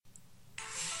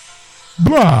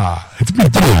Blah, it's me,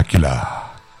 Dracula.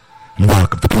 And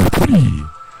welcome to part 3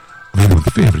 of anyone's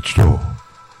favorite show,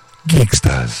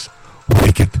 Geeksters.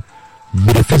 Wicked,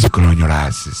 metaphysical on your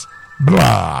asses.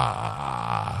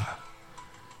 Blah.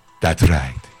 That's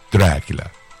right,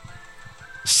 Dracula.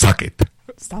 Suck it.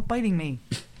 Stop biting me.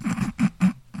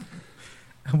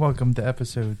 Welcome to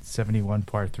episode 71,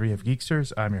 part 3 of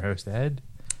Geeksters. I'm your host, Ed.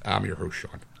 I'm your host,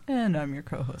 Sean. And I'm your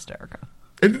co-host, Erica.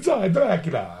 And it's I,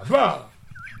 Dracula. Blah.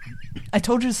 I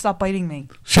told you to stop biting me.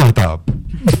 Shut up.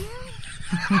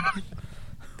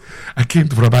 I came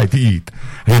for a bite to eat,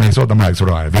 and I saw the mics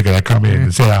were on. I figured I'd come in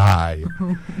and say hi.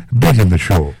 Big in the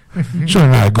show. Sean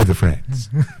and I are good friends.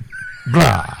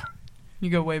 Blah. You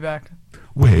go way back.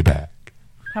 Way back.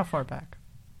 How far back?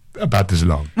 About this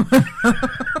long.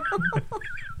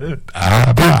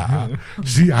 Blah.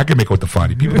 See, I can make out the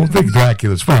funny. People don't think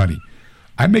Dracula's funny.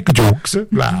 I make jokes.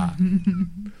 Blah.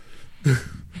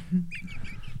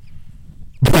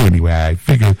 But anyway, I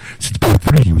figured since part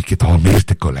 3 we get all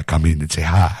mystical, I come in and say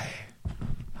hi.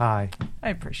 Hi. I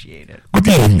appreciate it. Good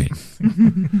evening.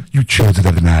 You chose it the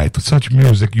other night with such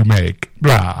music you make.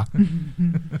 Blah.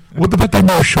 What about that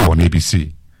new show on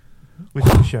ABC? Which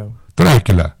new show?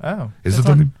 Dracula. Oh. Is It's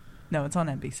it on? on- No, it's on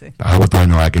NBC. What do I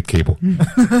know? I get cable.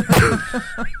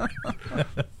 I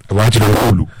watch it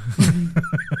on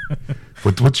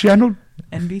Hulu. What channel?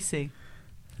 NBC.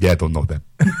 Yeah, I don't know that.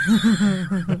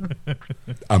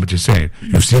 I'm just saying.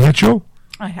 You seen that show?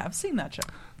 I have seen that show.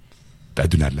 I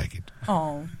do not like it.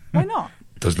 Oh, why not?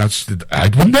 Does not. I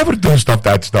will never do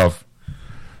that stuff.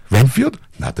 Renfield,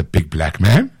 not a big black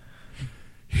man.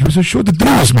 He was a show the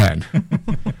Draws man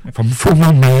from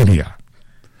Romania.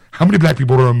 How many black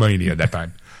people were in Romania at that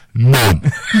time? None.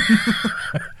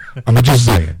 I'm just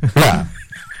saying. Yeah.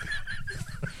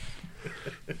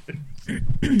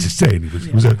 Just saying.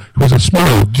 He was a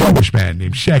small Jewish man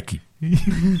named Shecky.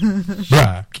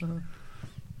 Blah.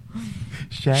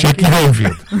 Shecky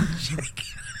Renfield.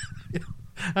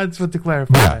 I just want to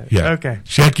clarify. Yeah, yeah. Okay.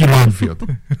 Shecky Renfield.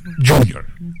 Junior.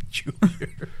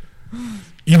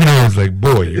 Even I was like,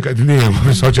 boy, you got the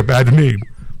name. Such a bad name.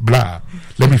 Blah.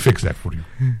 Let me fix that for you.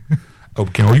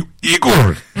 Okay, are you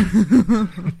Igor?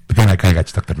 But then I kind of got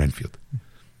stuck to Renfield.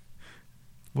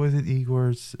 Was it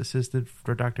Igor's assistant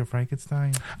for Dr.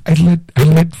 Frankenstein? I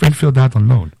let Renfield out on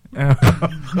loan. Oh,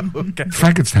 okay.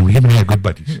 Frankenstein, him and I are good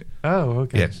buddies. Oh,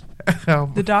 okay. Yes.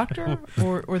 The doctor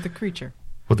or the creature?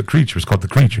 Well, the creature is called the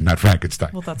creature, not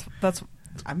Frankenstein. Well, that's.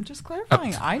 I'm just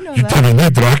clarifying. I know You that. telling me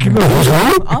Dracula was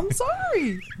wrong? I'm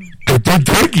sorry. Don't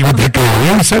take you with that guy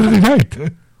every Saturday night.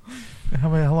 How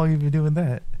long have you been doing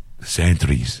that?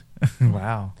 Centuries.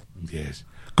 Wow. Yes.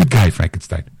 Good guy,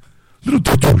 Frankenstein. Little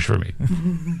too Jewish for me.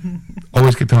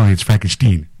 Always kept telling me it's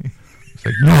Frankenstein. It's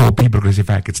like, no, people are going to say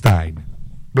Frankenstein.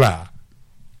 Blah.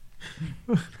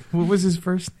 What was his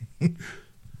first name?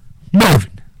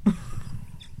 Marvin.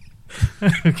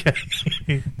 Okay.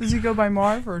 Does he go by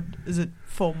Marv or is it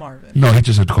full Marvin? No, he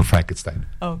just had to call Frankenstein.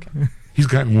 Oh, okay. He's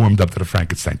gotten warmed up to the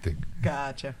Frankenstein thing.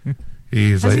 Gotcha.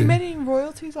 He's Has like, he made any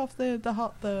royalties off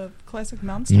the classic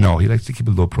monster? no, he likes to keep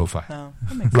a low profile. No,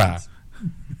 that makes Blah. sense.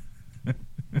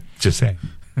 Just saying.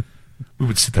 We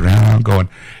would sit around going,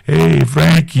 hey,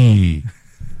 Frankie,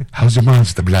 how's your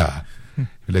monster? Blah. You're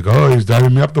like, oh, he's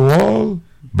driving me up the wall.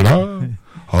 Blah.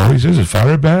 All he says is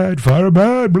fire bad,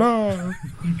 blah.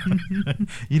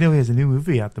 You know he has a new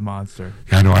movie out, The Monster.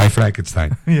 Yeah, I know, I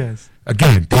Frankenstein. Yes.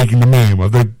 Again, taking the name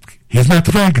of the, he's not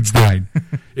Frankenstein.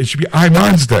 It should be I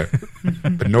Monster.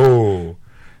 But no,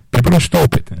 people are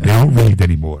stupid. They don't read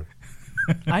anymore.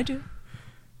 I do.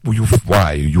 Well,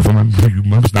 why? You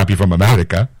must not be from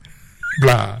America.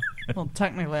 Blah. Well,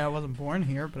 technically, I wasn't born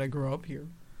here, but I grew up here.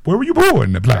 Where were you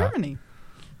born? Blah. Germany.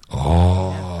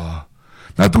 Oh,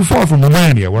 not too far from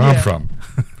Romania, where I'm Yeah. from.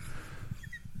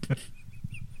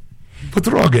 What's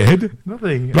wrong, Ed?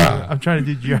 Nothing. Blah. I'm trying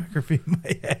to do geography in my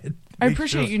head. I Make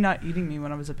appreciate sure. you not eating me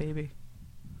when I was a baby.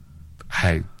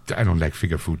 I don't like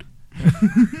finger food.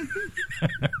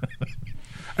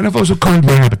 And I've also curbed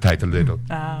my appetite a little.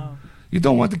 Oh. You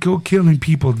don't want to go killing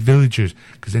people, villagers,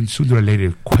 because then sooner or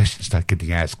later questions start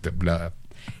getting asked. Blah.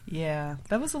 Yeah,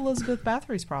 that was Elizabeth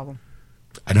Bathory's problem.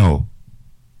 I know.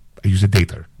 I used to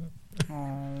date her.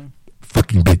 Oh.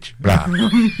 Fucking bitch. Blah.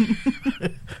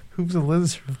 Who's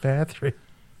Elizabeth Bathory?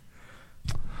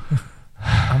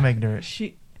 I'm ignorant.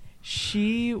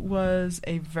 She was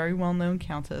a very well-known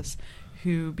countess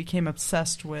who became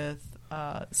obsessed with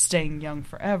staying young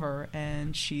forever,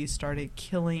 and she started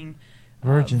killing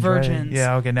Virgins. virgins Right?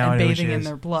 Yeah, okay, now and I know bathing who she in is.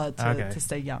 their blood Okay. to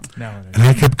stay young. No. And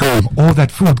I kept going. All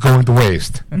that food going to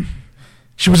waste.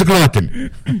 She was a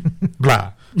glutton.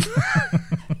 Blah. Just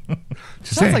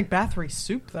Sounds saying. like Bathory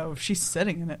soup, though, if she's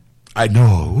sitting in it. I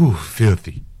know. Ooh,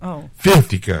 filthy. Oh,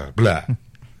 Filthy girl. Blah.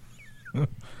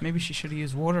 maybe she should have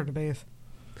used water to bathe.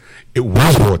 It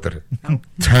was water.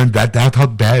 Turned that out how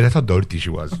bad, that's how dirty she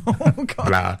was. Oh, God.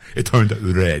 Blah. It turned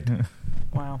red.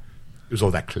 Wow. It was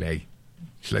all that clay.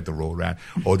 She liked to roll around.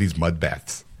 All these mud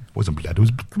baths. It wasn't blood.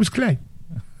 It was clay.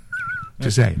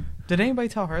 Just saying. Did anybody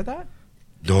tell her that?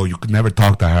 No, you could never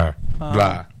talk to her.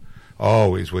 Blah.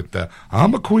 Always with the,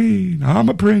 I'm a queen, I'm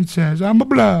a princess, I'm a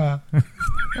blah.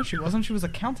 No, she wasn't. She was a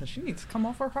countess. She needs to come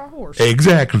off her high horse.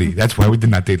 Exactly. That's why we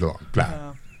did not date long.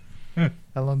 Blah.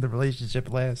 How long the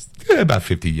relationship last? Yeah, about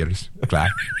 50 years. Blah.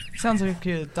 Sounds like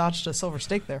you dodged a silver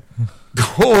stake there.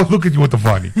 Oh, look at you with the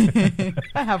funny.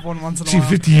 I have one once in a See, while.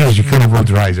 50 years, you kind of roll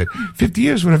your eyes at. 50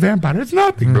 years for a vampire, it's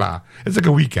nothing, blah. It's like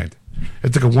a weekend.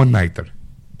 It's like a one-nighter.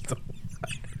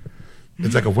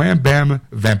 It's like a wham-bam,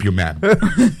 vamp-you-man.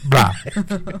 Blah.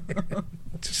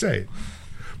 Just say it.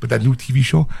 But that new TV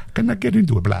show, I cannot get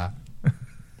into it, blah.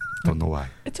 Don't know why.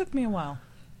 It took me a while.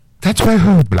 That's what I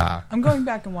heard, blah. I'm going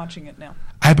back and watching it now.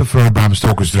 I prefer Bram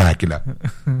Stoker's Dracula.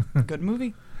 Good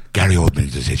movie. Gary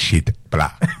Oldman just said shit,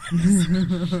 blah.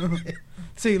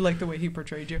 So you like the way he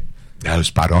portrayed you? That was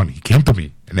spot on. He came to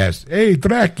me and asked, hey,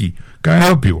 Draki, can I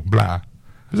help you? Blah. I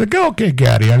was like, okay,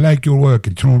 Gary, I like your work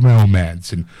in True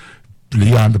Romance. And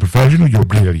Leon the Professional, you're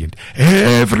brilliant.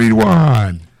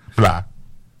 Everyone. Blah.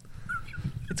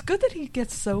 It's good that he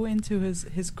gets so into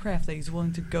his craft that he's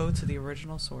willing to go to the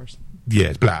original source.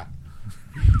 Yes, blah.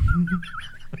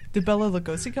 Did Bela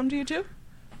Lugosi come to you too?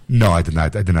 No, I did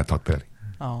not. I did not talk to Belly.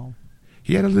 Oh.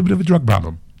 He had a little bit of a drug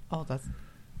problem. Oh, that's...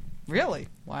 Really?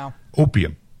 Wow.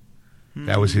 Opium.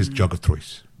 That was his drug of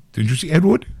choice. Didn't you see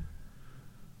Edward?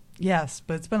 Yes,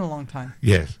 but it's been a long time.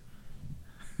 Yes.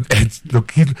 And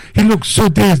look, he looks so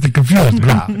dazed and confused.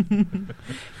 Blah.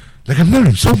 Like, I'm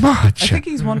learning so much. I think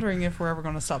he's wondering if we're ever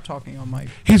going to stop talking on mic.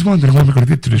 He's wondering when we're going to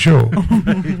get to the show.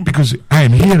 Because I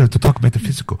am here to talk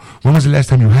metaphysical. When was the last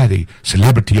time you had a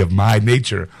celebrity of my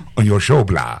nature on your show,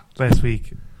 blah? Last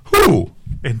week. Who?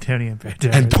 Antonio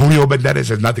Banderas. Antonio Banderas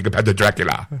has nothing compared to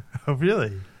Dracula. Oh,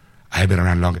 really? I've been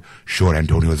around longer. Sure,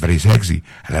 Antonio is very sexy,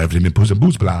 and I love him in Puss and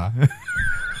Boots, blah.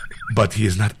 But he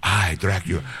is not I,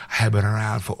 Dracula. I have been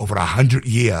around for over 100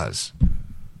 years.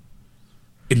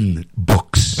 In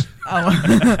books. Oh,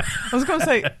 I was going to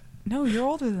say, no, you're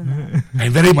older than that.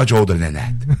 I'm very much older than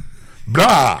that.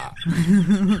 Blah!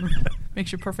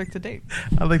 Makes you perfect to date.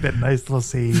 I like that nice little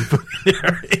save.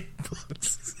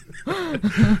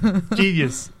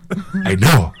 Genius. I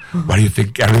know. Why do you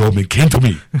think Gary Oldman came to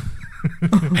me?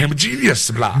 I'm a genius,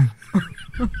 blah.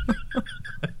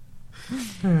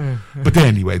 But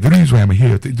anyway, the reason why I'm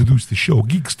here to introduce the show,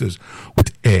 Geeksters,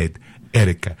 with Ed,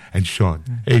 Erica, and Sean.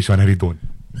 Hey, Sean, how you doing?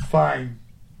 Fine.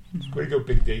 Way to go,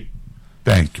 Big D.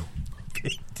 Thank you.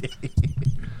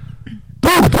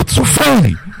 No, that's so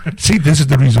funny. See, this is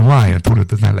the reason why Antonio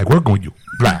does not like working with you.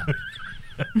 Blah.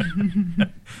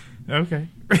 Okay.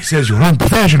 He says you're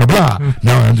unprofessional, blah.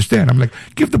 Now I understand. I'm like,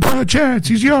 give the boy a chance.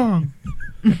 He's young.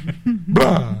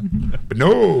 Blah. But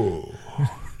no.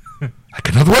 I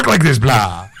cannot work like this,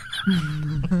 blah.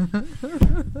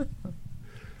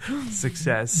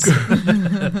 Success.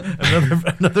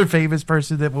 another famous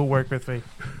person that will work with me.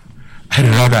 I'd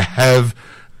rather have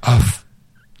a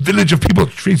village of people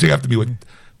chasing after me with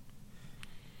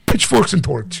pitchforks and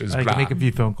torches, I blah. can make a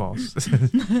few phone calls. Just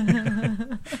give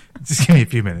me a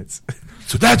few minutes.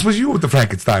 So that's what you with the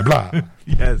Frankenstein, blah.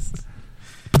 Yes.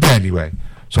 But anyway,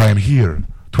 so I am here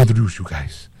to introduce you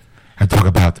guys and talk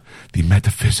about the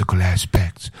metaphysical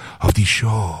aspects of the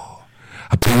show.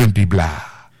 Apparently, blah,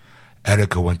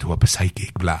 Erica went to a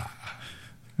psychic, blah.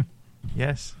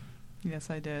 Yes. Yes,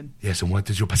 I did. Yes, and what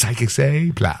does your psychic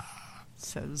say? Blah.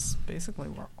 Says basically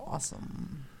we're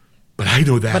awesome. But I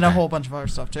know that. But a whole bunch of other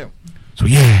stuff too. So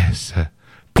yes,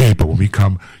 people, when we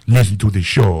come listen to the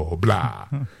show, blah,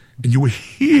 and you will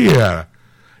hear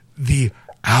the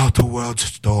outer world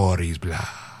stories, blah,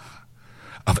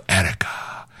 of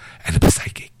Erica and the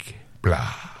psychic,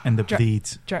 blah. And the Dra-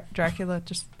 beats. Dracula,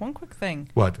 just one quick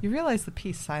thing. What? You realize the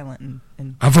P's silent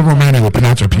in I'm from Romania, we'll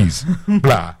pronounce our P's,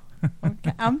 blah.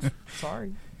 okay, I'm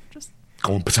sorry. Just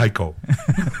Going psycho.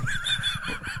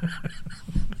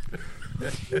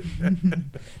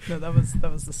 no, that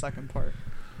was the second part.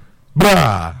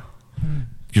 Blah.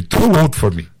 You're too old for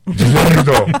me. Just let you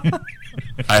know.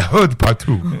 I heard part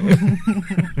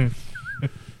 2.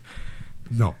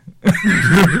 No.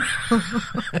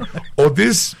 All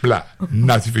this, blah,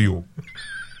 not for you.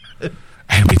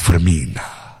 I wait for me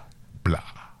now. Blah.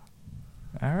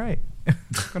 All right.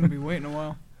 Gonna be waiting a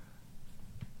while.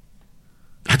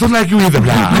 I don't like you either,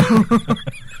 blah.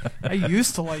 I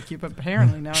used to like you, but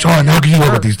apparently now. Sean, how can you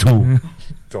work with these two?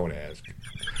 Don't ask.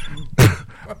 Do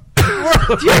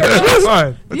you ever notice,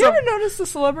 What? do you ever notice the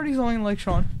celebrities only like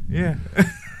Sean? Yeah.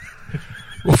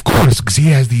 Well, of course, because he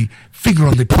has the finger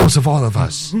on the pulse of all of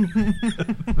us.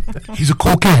 He's a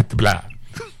cool cat, blah.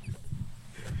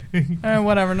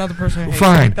 Whatever, another person. Who hates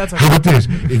Fine. it. That's How okay. about this?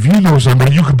 If you know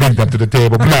somebody, you can bring them to the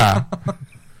table, blah.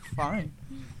 Fine.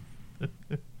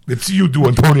 Let's see you do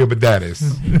Antonio Banderas.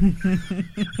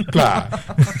 Blah.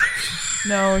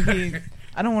 No,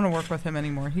 I don't want to work with him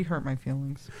anymore. He hurt my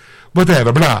feelings.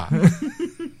 Whatever, blah.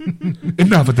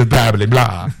 Enough of the babbling,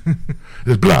 blah.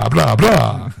 There's blah, blah,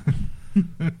 blah.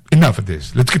 Enough of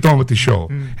this. Let's get on with the show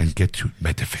and get to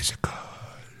metaphysical.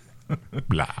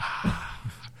 Blah.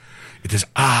 It is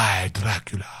I,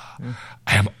 Dracula.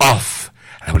 I am off.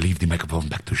 And I will leave the microphone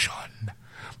back to Sean.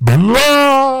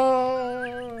 Blah.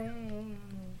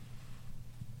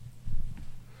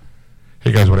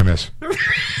 Hey guys, what I miss?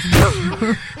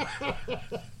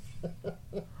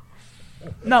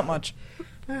 Not much.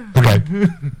 Okay.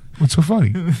 What's so funny?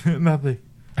 Nothing.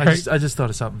 I Hey. just thought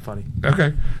of something funny.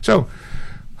 Okay. So,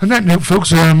 on that note, folks,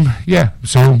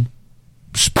 so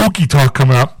spooky talk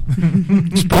coming up.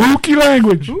 Spooky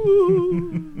language.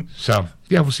 So,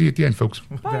 yeah, we'll see you at the end, folks.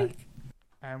 Bye.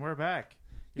 And we're back.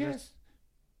 Yes.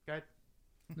 Got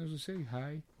I was say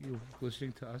hi. You're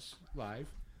listening to us live.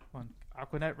 on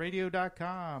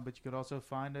AquanetRadio.com, but you could also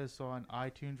find us on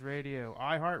iTunes Radio,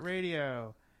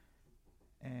 iHeartRadio,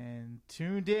 and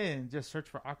Tuned In. Just search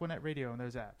for Aquanet Radio on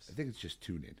those apps. I think it's just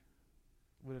tune in.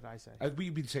 What did I say?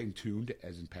 We've been saying tuned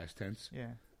as in past tense. Yeah.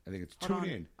 I think it's Hold tune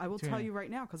on. in. I will Tune tell in. you right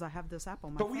now because I have this app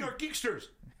on my But phone. we are geeksters.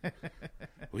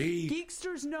 we.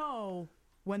 Geeksters know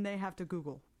when they have to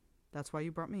Google. That's why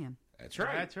you brought me in. That's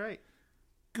right. That's right.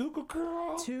 Google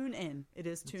girl. Tune in. It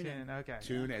is tune in. Okay.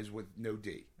 Tune as with no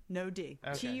D. No D.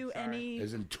 Okay, T-U-N-E.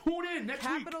 As in tune in next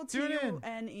week. Capital Tune in.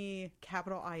 T-U-N-E.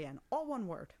 Capital I-N. All one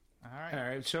word. All All right.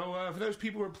 right, so for those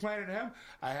people who are planning him,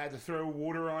 I had to throw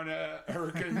water on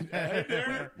Hurricane head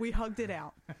there. We hugged it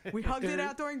out. We hugged it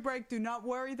out during break. Do not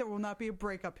worry. There will not be a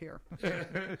break up here.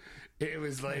 It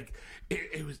was like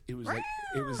it was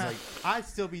like I'd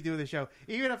still be doing the show.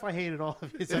 Even if I hated all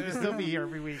of it, I'd still be here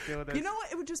every week doing this. You know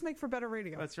what? It would just make for better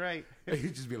radio. That's right.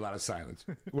 it'd just be a lot of silence.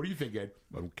 What do you think, Ed?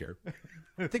 I don't care.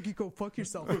 I think you go fuck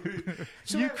yourself.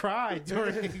 You cried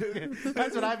during.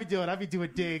 That's what I'd be doing. I'd be doing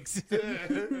digs.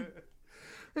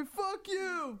 And fuck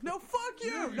you. No, fuck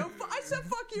you. No, I said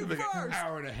fuck you Like an first.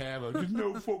 hour and a half of just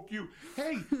no fuck you.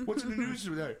 Hey, what's in the news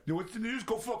today? You know what's the news?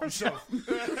 Go fuck yourself.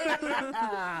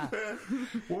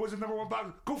 What was the number one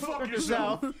box? Go fuck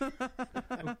yourself.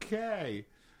 Okay.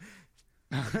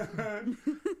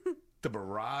 The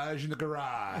barrage in the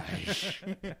garage.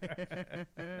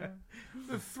 The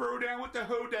throwdown with the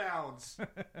hoedowns.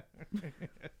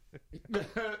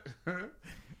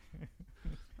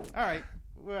 All right.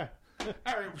 Well, All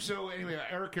right. So anyway,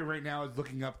 Erica right now is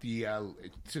looking up the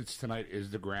since tonight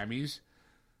is the Grammys.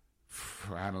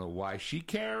 I don't know why she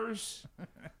cares.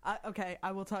 Okay,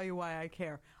 I will tell you why I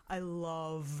care. I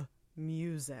love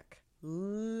music.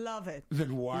 Love it.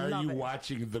 Then why Love are you it.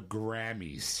 watching the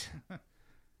Grammys?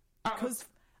 Because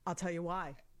I'll tell you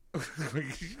why.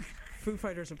 Foo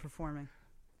Fighters are performing.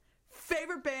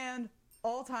 Favorite band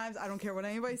all times. I don't care what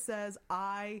anybody says.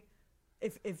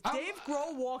 If Dave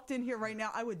Grohl walked in here right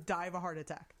now, I would die of a heart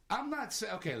attack. I'm not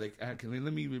saying okay. Like, let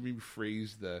me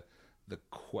rephrase the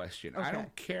question. I Okay.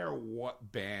 don't care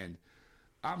what band.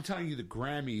 I'm telling you, the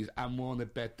Grammys. I'm willing to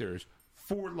bet there's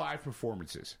 4 live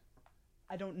performances.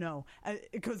 I don't know.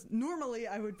 Because normally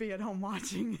I would be at home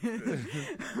watching it.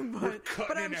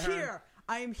 but I'm into her. here.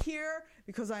 I am here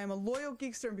because I am a loyal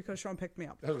geekster and because Sean picked me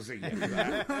up. I was saying,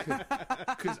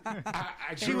 because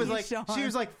she was like, Sean.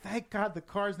 thank God the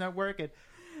car's not working.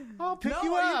 I'll pick No,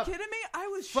 you are up. you kidding me? I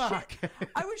was Fuck.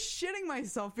 I was shitting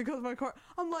myself because my car.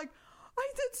 I'm like, I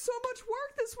did so much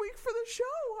work this week for the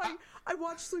show. I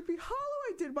watched Sleepy Hollow.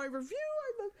 I did my review.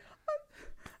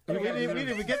 We didn't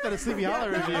even get that a Sleepy Hollow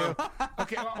review.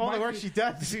 okay, All the work she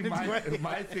does. See, it's great.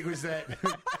 my thing was that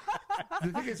the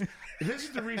thing is, this is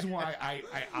the reason why I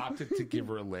opted to give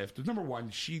her a lift. Number one,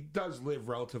 she does live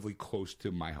relatively close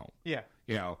to my home. Yeah.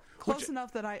 You know, Close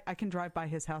enough that I can drive by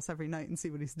his house every night and see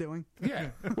what he's doing. yeah,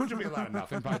 which will be a lot of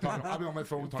nothing. Probably I'll be on my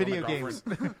phone talking Video to my games.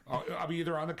 girlfriend. I'll be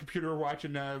either on the computer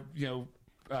watching,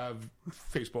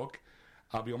 Facebook.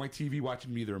 I'll be on my TV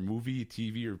watching either a movie, a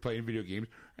TV, or playing video games.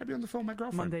 I'll be on the phone with my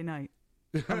girlfriend. Monday night,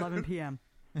 11 p.m.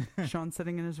 Sean's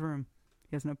sitting in his room.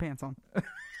 He has no pants on.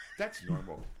 That's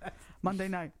normal. Monday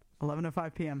night,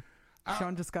 11:05 p.m.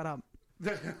 Sean just got up.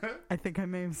 I think I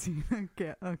may have seen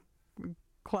a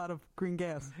cloud of green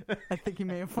gas. I think he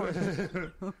may have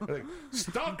farted. Like,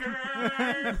 stalker!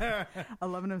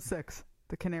 11:06.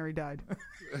 The canary died.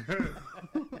 Okay.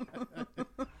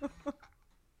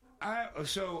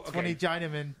 20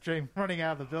 Chinamen running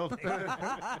out of the building.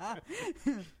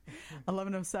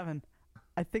 11:07.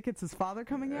 I think it's his father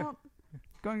coming out.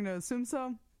 Going to assume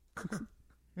so.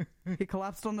 He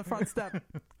collapsed on the front step,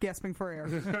 gasping for air.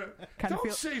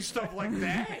 Don't say stuff like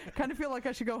that. Kind of feel like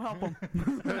I should go help him.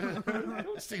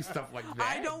 Don't say stuff like that.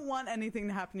 I don't want anything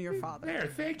to happen to your father. There,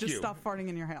 thank Just you. stop farting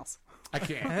in your house. I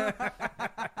can't.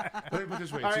 Let me put it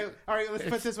this way. All right, let's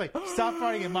put it this way. Stop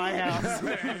farting in my house.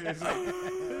 It's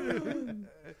like,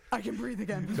 I can breathe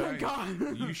again. Thank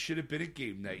God. you should have been at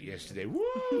game night yesterday. Woo!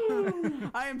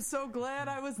 I am so glad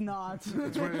I was not.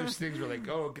 It's one of those things where like,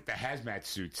 oh, get the hazmat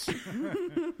suits.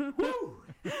 Woo!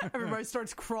 Everybody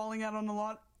starts crawling out on the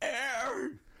lawn.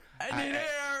 Air! I need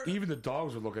air! Even the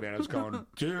dogs were looking at us going,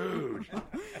 dude.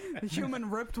 The human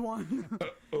ripped one.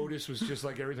 Otis was just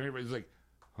like everything. Everybody's like,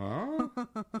 huh?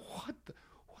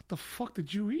 What the fuck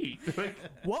did you eat? Like,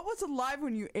 What was alive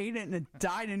when you ate it and it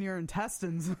died in your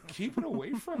intestines? keep it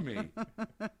away from me.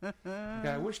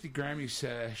 Yeah, I wish the Grammys.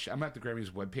 I'm at the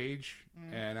Grammys webpage,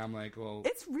 and I'm like, well,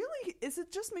 It's really, is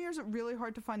it just me or is it really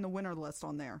hard to find the winner list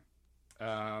on there?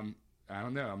 I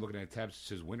don't know. I'm looking at a tab that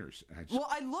says winners. And I just, Well,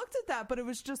 I looked at that, but it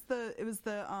was just the.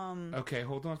 okay,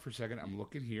 hold on for a second. I'm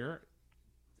looking here.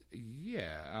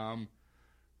 Yeah.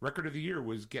 Record of the year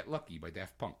was "Get Lucky" by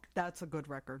Daft Punk. That's a good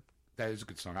record. That is a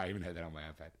good song. I even had that on my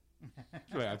iPad.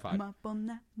 My iPod. I'm up on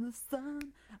that the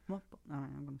sun. I'm up on, all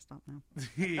right, I'm going to stop now.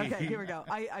 Okay, here we go.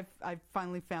 I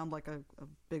finally found like a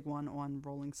big one on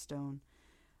Rolling Stone.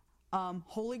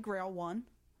 Holy Grail won.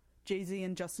 Jay-Z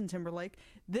and Justin Timberlake.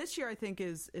 This year, I think,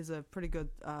 is a pretty good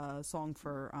song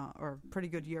for, or pretty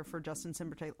good year for Justin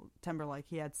Timberlake.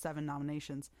 He had 7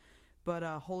 nominations. But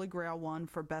Holy Grail won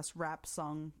for Best Rap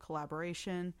Song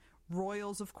Collaboration.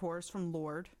 Royals, of course, from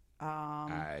Lorde,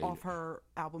 off her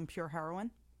album Pure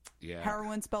Heroine. Yeah.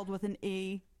 Heroin spelled with an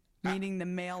E, meaning the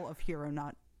male of hero,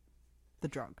 not the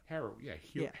drug. Heroin.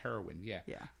 Yeah.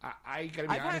 Yeah. I gotta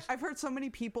be honest. I've heard so many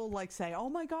people like say, "Oh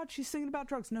my God, she's singing about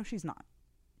drugs." No, she's not.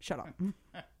 Shut up.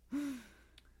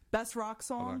 Best rock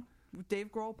song: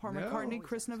 Dave Grohl, Paul McCartney,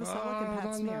 Chris Novoselic, and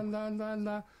Pat Smear. La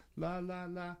la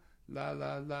la la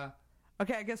la la.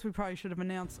 Okay, I guess we probably should have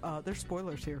announced. There's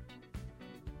spoilers here.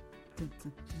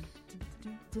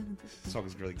 This song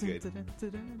is really good.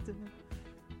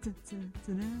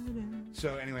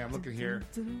 So anyway, I'm looking here.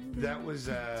 That was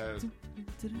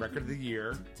record of the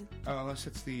year. Oh, unless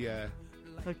it's the.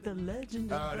 Like the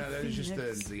legend. Oh no, that is just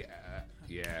the.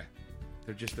 Yeah,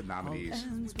 they're just the nominees.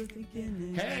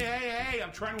 Hey!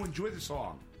 I'm trying to enjoy the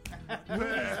song.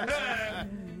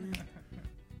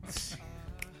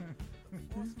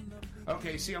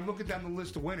 Okay, see, I'm looking down the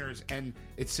list of winners, and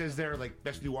it says there, like,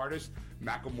 Best New Artist,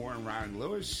 Macklemore and Ryan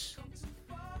Lewis.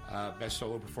 Best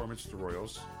Solo Performance, The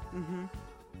Royals.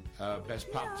 Mm-hmm.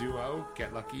 Best Pop Duo,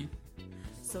 Get Lucky.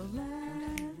 So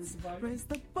let's raise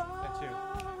the bar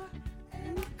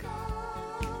and it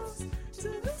goes to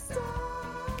the stars.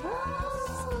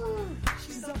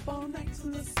 She's up all night to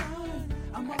the sun.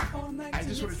 I'm up all night I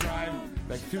just want to drive,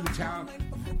 like, through the town,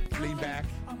 lean back.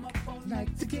 I'm up all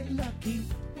night to get lucky.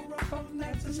 We're up all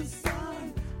night to the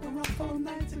sun. We're up all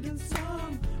night to get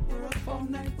sun. We're up all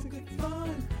night to get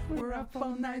fun. We're up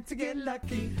all night to get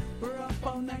lucky. We're up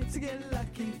all night to get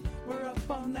lucky. We're up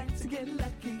all night to get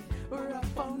lucky. We're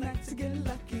up all night to get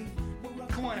lucky.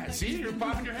 Come on, see, you're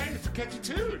bobbing your head. It's a catchy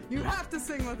tune. You have to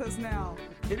sing with us now.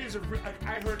 It is I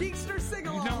heard. Geekster sing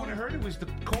along. You know when I heard it was the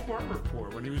Cole Barber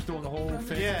report when he was doing the whole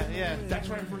thing. Yeah. That's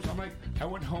when I'm like, I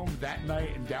went home that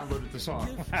night and downloaded the song.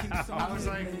 I was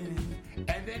like,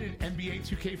 and then in NBA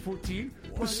 2K14,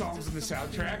 the songs in the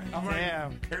soundtrack. I'm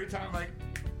like, every time I'm like,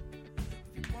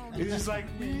 it's just like,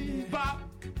 bop,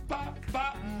 bop,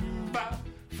 bop, bop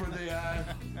for the.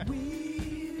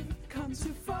 We've come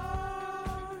too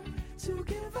far to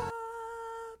give up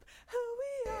who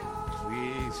we are.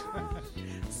 Please.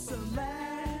 So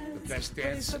let's The best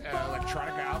dance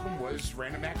electronic album was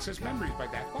Random Access Memories by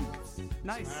Daft Punk.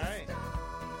 Nice. All right.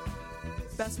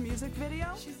 Best music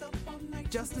video?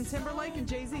 Justin Timberlake and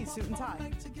Jay-Z, Suit and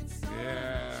Tie.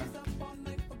 Yeah.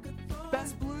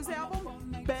 Best blues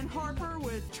album? Ben Harper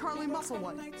with Charlie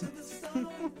Musselwhite.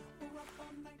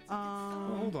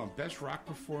 Hold on. Best rock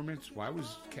performance? Why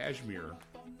was Kashmir?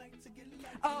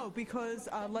 Oh, because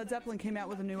Led Zeppelin came out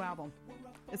with a new album.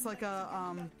 It's like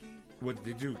a. What did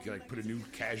they do? Like put a new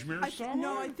Kashmir song?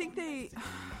 No, on? I think they.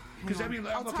 Because I mean,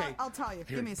 okay. I'll tell you.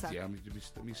 Here, Give me a second. Yeah,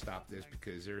 let me stop this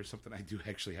because there is something I do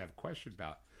actually have a question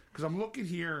about. Because I'm looking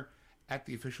here at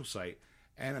the official site,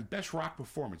 And a best rock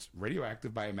performance,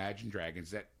 Radioactive by Imagine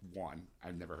Dragons. That won.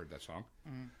 I've never heard that song.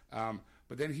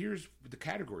 But then here's the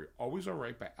category: Always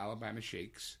Alright by Alabama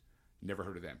Shakes. Never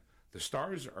heard of them. The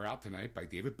Stars Are Out Tonight by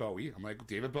David Bowie. I'm like,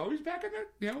 David Bowie's back in there?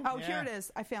 You know? Oh, here it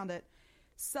is. I found it.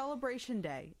 Celebration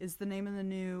Day is the name of the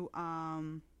new.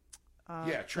 Track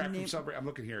from Celebration. I'm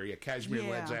looking here. Yeah, Kashmir,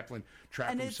 Led Zeppelin.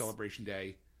 Track from Celebration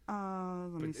Day.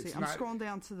 Let me see. I'm scrolling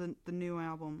down to the new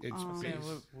album.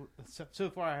 So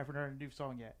far, I haven't heard a new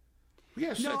song yet.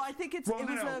 Yes. No, I think it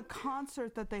was a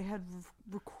concert that they had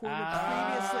recorded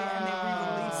previously, and they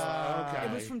re-released. Okay.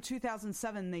 It was from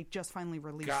 2007. And they just finally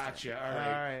released it. Gotcha. All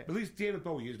right. At least David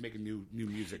Bowie is making new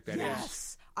music.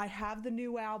 Yes, I have the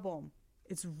new album.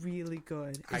 It's really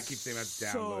good. I keep saying I'm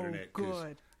downloading it.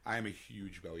 Good. I am a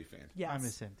huge Bowie fan. Yes. I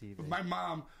miss MTV.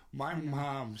 My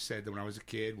mom said that when I was a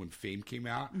kid, when Fame came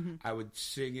out, I would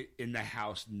sing it in the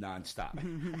house nonstop.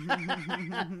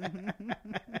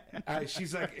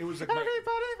 She's like, it was like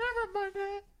everybody remember my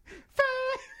name.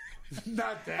 Fame.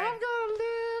 Not that. I'm gonna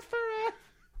live forever.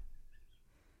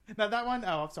 Now that one,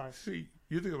 oh, I'm sorry. See,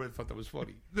 you think I would have thought that was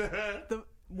funny.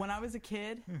 When I was a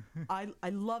kid, I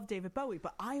loved David Bowie,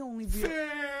 but I only really...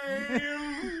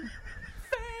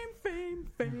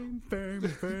 Fame.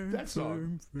 That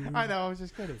song. Fame. I know, I was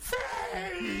just kidding.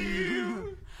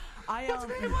 Fame. What's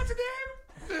the name once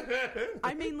again?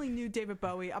 I mainly knew David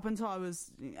Bowie up until I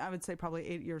would say probably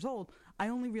 8 years old. I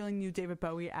only really knew David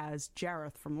Bowie as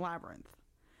Jareth from Labyrinth.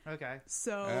 Okay.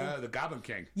 So the Goblin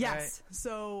King. Yes. Right.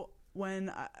 So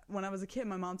when I was a kid,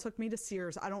 my mom took me to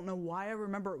Sears. I don't know why I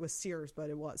remember it was Sears,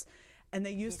 but it was. And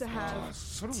they used to have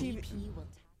TV.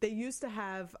 They used to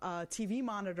have TV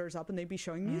monitors up, and they'd be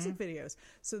showing music videos.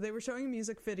 So they were showing a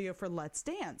music video for Let's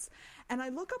Dance. And I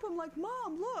look up, I'm like,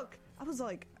 Mom, look. I was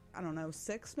like, I don't know,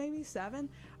 6, maybe 7.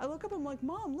 I look up, I'm like,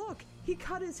 Mom, look. He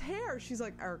cut his hair. She's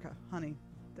like, Erica, honey,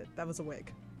 that was a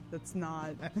wig. That's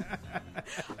not...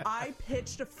 I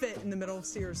pitched a fit in the middle of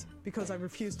Sears because I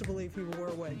refused to believe he wore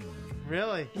a wig.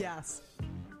 Really? Yes.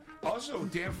 Also,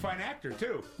 damn fine actor,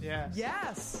 too. Yeah.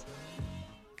 Yes.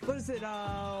 What is it?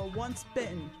 Once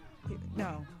Bitten.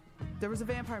 No. There was a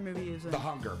vampire movie. He was in. The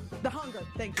Hunger. The Hunger.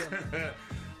 Thank you.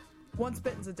 Once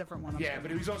Bitten's a different one. Yeah,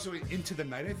 but he was also in Into the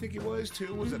Night, I think it was, too.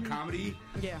 It was a comedy.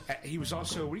 Yeah. He was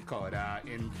also, what do you call it,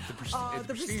 in The Prestige.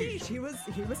 The Prestige. He was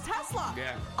Tesla.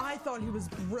 Yeah. I thought he was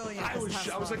brilliant I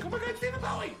was like, oh my God, it's David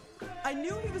Bowie. I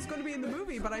knew he was going to be in the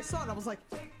movie, but I saw it. I was like...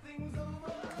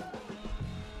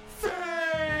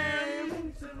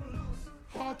 Fame!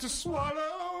 Hard to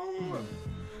swallow.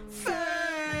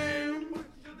 Fame!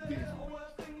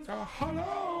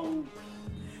 Hello!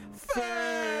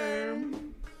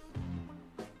 Fame!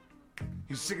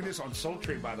 He's singing this on Soul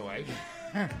Train, by the way.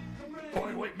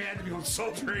 Only white man to be on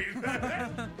Soul Train.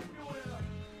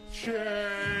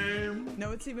 Shame!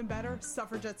 No, it's even better.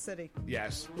 Suffragette City.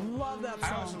 Yes. Love that song.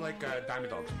 I also like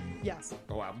Diamond Dogs. Yes.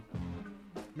 The whole album.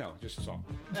 No, just a song.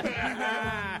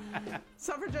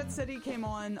 Suffragette City came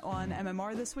on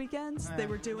MMR this weekend. They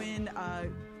were doing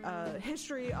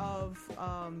history of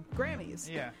Grammys.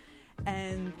 Yeah.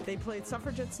 And they played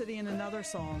Suffragette City and another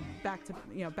song back to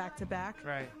back.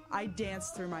 Right. I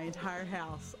danced through my entire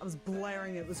house. I was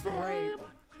blaring it. It was great.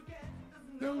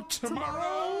 No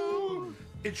tomorrow.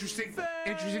 Interesting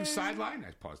sideline.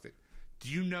 I paused it. Do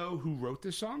you know who wrote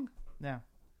this song? No.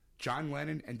 John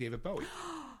Lennon and David Bowie.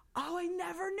 Oh, I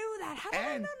never knew that. How did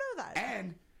I not know that?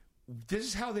 And this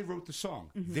is how they wrote the song.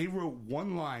 They wrote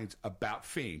one lines about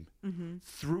Fame,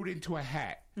 threw it into a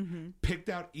hat, picked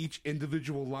out each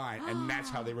individual line, and that's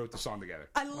how they wrote the song together.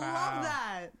 I love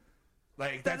that.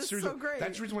 Like That is so great.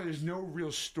 That's the reason why there's no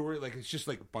real story. Like it's just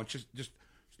like a bunch of just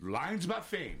lines about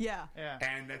Fame. Yeah. Yeah.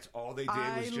 And that's all they did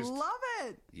was I just love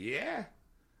it. Yeah.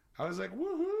 I was like,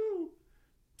 woohoo.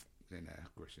 And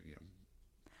of course, you know.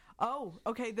 Oh,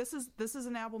 okay. This is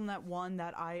an album that won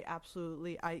that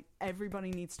everybody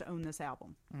needs to own this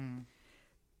album.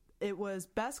 It was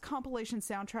Best Compilation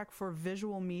Soundtrack for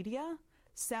Visual Media,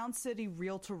 Sound City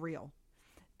Reel to Reel.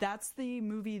 That's the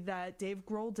movie that Dave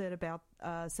Grohl did about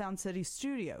Sound City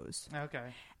Studios.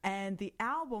 Okay. And the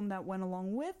album that went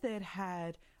along with it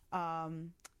had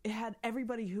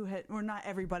everybody who had, or not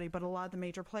everybody, but a lot of the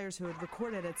major players who had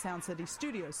recorded at Sound City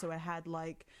Studios. So it had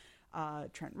like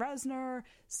Trent Reznor,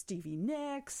 Stevie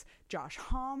Nicks, Josh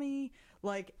Homme.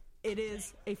 Like, it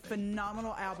is a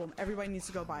phenomenal album. Everybody needs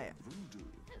to go buy it.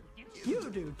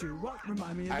 You do what?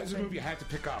 Remind me of As a movie I had to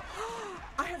pick up.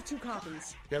 I have 2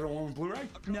 copies. You have one on Blu-ray?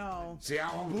 No. See,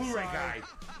 I'm a Blu-ray guy.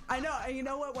 I know. And you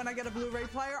know what? When I get a Blu-ray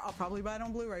player, I'll probably buy it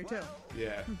on Blu-ray too.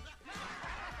 Yeah.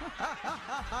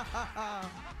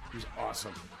 He was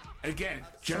awesome. And again,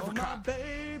 Jennifer my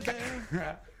baby.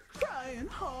 Crying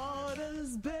hard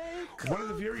as bacon. One of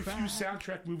the very few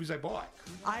soundtrack movies I bought.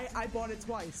 I bought it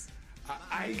twice.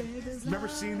 I remember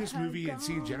seeing this movie and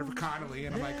seeing Jennifer Connelly,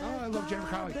 and I'm like, oh, I love Jennifer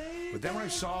Connelly. But then when I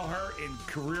saw her in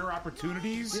Career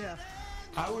Opportunities, Yeah.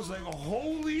 I was like,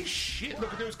 holy shit,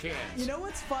 look at those cans. You know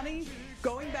what's funny?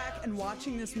 Going back and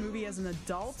watching this movie as an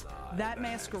adult, that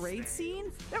masquerade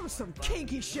scene, there was some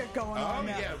kinky shit going on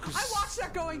there. Yeah, 'cause- I watched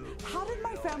that going, how did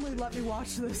my family let me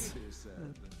watch this?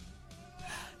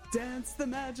 Dance the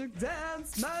magic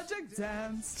dance, magic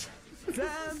dance.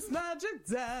 Dance, magic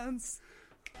dance.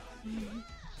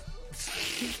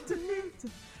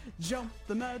 Jump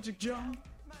the magic jump.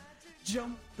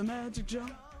 Jump the magic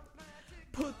jump.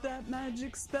 Put that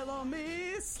magic spell on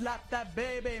me. Slap that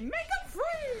baby. Make him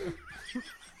free.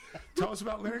 Tell us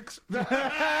about lyrics.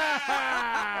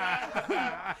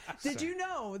 Did you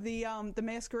know the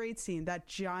masquerade scene, that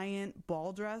giant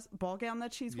ball gown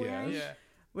that she's wearing? Yeah.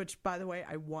 Which, by the way,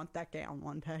 I want that gown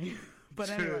one day. But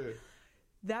anyway,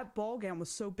 that ball gown was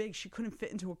so big she couldn't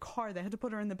fit into a car. They had to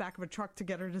put her in the back of a truck to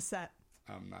get her to set.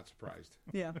 I'm not surprised.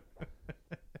 Yeah.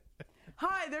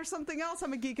 Hi, there's something else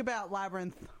I'm a geek about,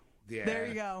 Labyrinth. Yeah. There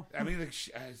you go. I mean,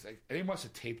 they must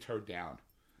have taped her down.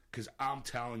 Because I'm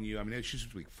telling you, I mean, she's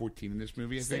like 14 in this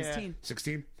movie, I think. 16.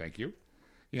 16? Thank you.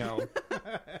 You know,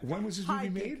 when was this movie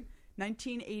made?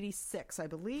 1986, I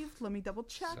believe. Let me double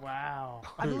check. Wow.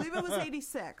 I believe it was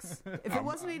 86. If it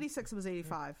wasn't 86, it was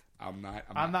 85. I'm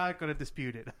not going to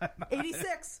dispute it.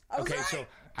 86. I was Okay, right. so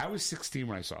I was 16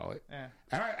 when I saw it. Yeah.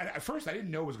 And at first, I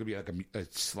didn't know it was going to be like a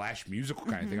slash musical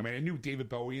kind of thing. I mean, I knew David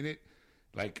Bowie in it.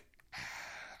 Like,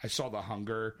 I saw The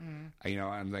Hunger. You know,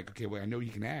 I'm like, okay, well, I know he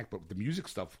can act, but the music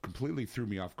stuff completely threw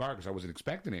me off guard because I wasn't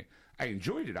expecting it. I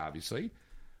enjoyed it, obviously.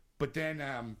 But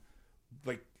then,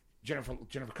 like, Jennifer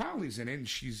Connelly's in it, and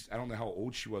I don't know how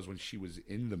old she was when she was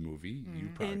in the movie. You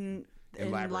probably,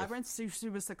 in Labyrinth, she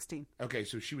was 16. Okay,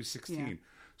 so she was 16. Yeah.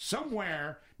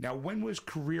 Somewhere, now when was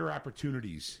Career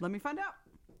Opportunities? Let me find out.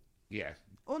 Yeah.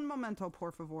 Un momento,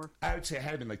 por favor. I would say it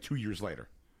had been like 2 years later.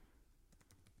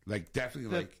 Like,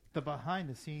 definitely The behind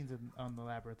the scenes on the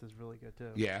Labyrinth is really good,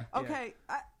 too. yeah. Okay,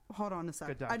 hold on a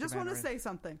second. Good I just want to documentary. say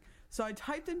something. So I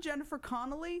typed in Jennifer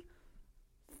Connelly,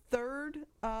 third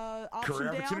option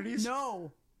Career down. Opportunities?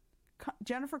 No.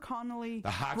 Jennifer Connelly,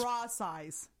 The hot- bra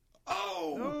size.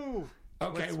 Oh! Ooh.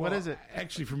 Okay, What is it?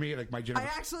 Actually, for me, like my I Jennifer...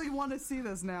 actually want to see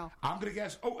this now. I'm going to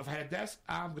guess... Oh, if I had to guess,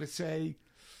 I'm going to say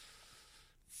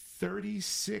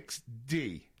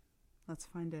 36D. Let's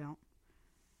find out.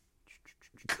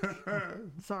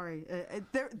 Sorry.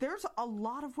 There's a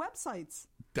lot of websites.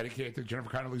 Dedicated to Jennifer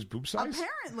Connelly's boob size?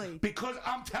 Apparently. Because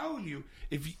I'm telling you,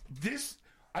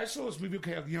 I saw this movie,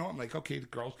 okay, you know, I'm like, okay, the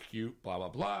girl's cute, blah, blah,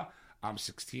 blah. I'm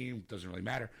 16, doesn't really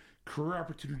matter. Career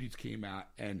Opportunities came out,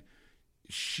 and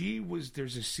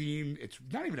there's a scene, it's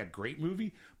not even a great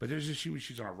movie, but there's a scene where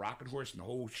she's on a rocking horse, and the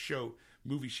whole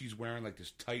movie, she's wearing like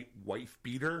this tight wife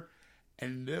beater,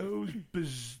 and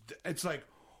it's like,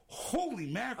 holy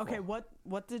mackerel. Okay,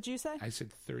 what did you say? I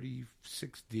said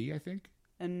 36D, I think.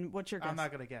 And what's your guess? I'm not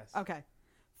going to guess. Okay.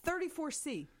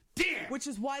 34C. Damn! Which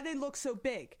is why they look so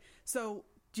big. So,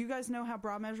 do you guys know how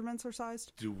bra measurements are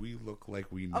sized? Do we look like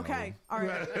we know? Okay, all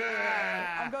right.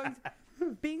 I'm going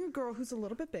being a girl who's a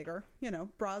little bit bigger, you know,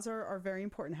 bras are very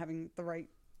important, having the right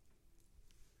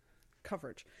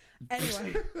coverage.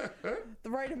 Anyway, the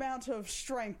right amount of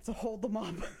strength to hold them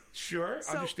up. Sure,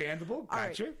 So, understandable. all right,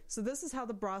 Gotcha. so this is how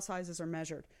the bra sizes are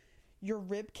measured. Your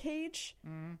rib cage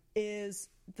is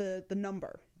the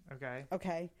number. Okay.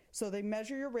 Okay, so they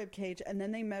measure your rib cage, and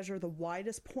then they measure the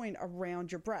widest point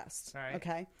around your breast. All right.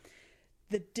 Okay,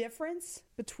 the difference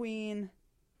between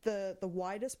the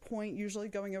widest point, usually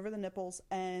going over the nipples,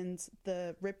 and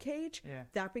the rib cage,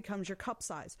 that becomes your cup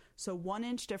size. So 1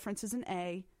 inch difference is an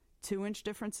A, 2 inch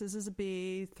differences is a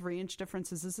B, 3 inch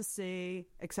differences is a C,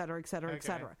 et cetera, et cetera, et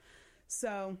cetera.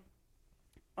 So,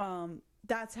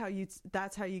 that's how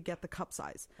you get the cup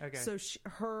size. Okay. So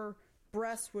her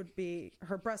breast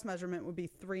measurement would be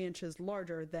 3 inches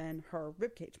larger than her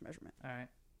rib cage measurement. All right.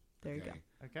 There you go.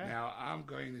 Okay. Now I'm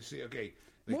going to see. Okay.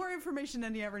 More information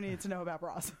than you ever need to know about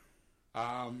bras.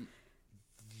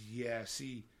 Yeah.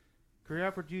 See, Career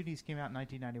Opportunities came out in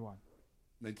 1991.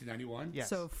 1991. Yes.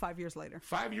 So 5 years later.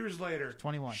 5 years later,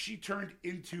 21. She turned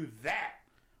into that.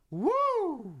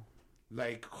 Woo!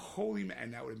 Like, holy man,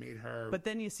 and that would have made her. But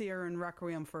then you see her in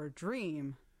Requiem for a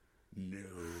Dream. No.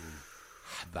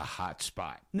 The hot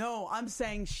spot. No, I'm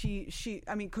saying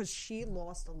because she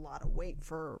lost a lot of weight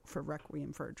for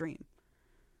Requiem for a Dream.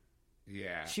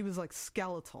 Yeah. She was like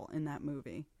skeletal in that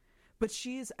movie. But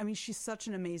she's such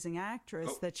an amazing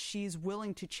actress that she's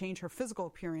willing to change her physical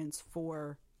appearance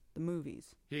for the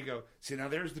movies. Here you go. See, now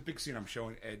there's the big scene. I'm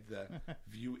showing Ed the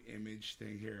view image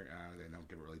thing here. They don't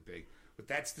get really big. But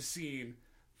that's the scene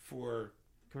for...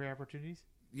 Career opportunities?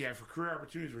 Yeah, for career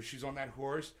opportunities where she's on that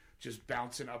horse, just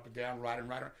bouncing up and down, riding,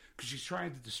 because she's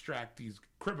trying to distract these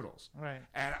criminals. Right.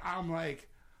 And I'm like,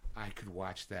 I could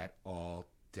watch that all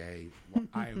day.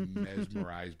 I am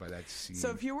mesmerized by that scene. So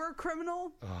if you were a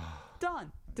criminal,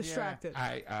 done. Distracted.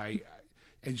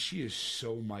 And she is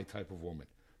so my type of woman.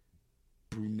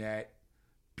 Brunette,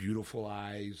 beautiful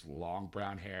eyes, long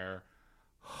brown hair.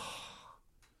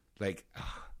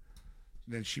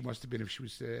 Then she must have been, if she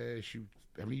was,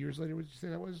 how many years later would you say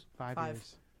that was? 5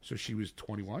 years. So she was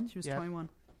 21? She was 21.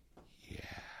 Yeah.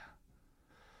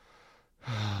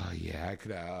 Yeah, I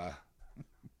could,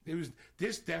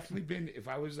 this definitely been, if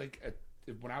I was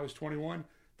when I was 21,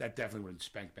 that definitely would have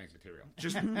spank bank material.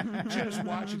 Just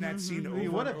watching that scene over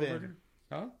You would have and over been. again.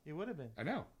 Huh? You would have been. I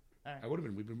know. All right. I would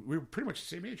have been. We were pretty much the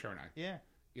same age, her and I. Yeah.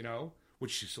 You know,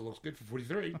 which she still looks good for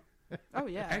 43. Oh,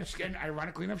 yeah. And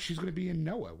ironically enough, she's going to be in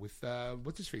Noah with,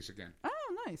 what's his face again?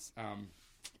 Oh, nice.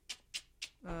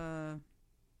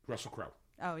 Russell Crowe.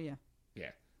 Oh, yeah.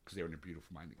 Yeah, because they were in A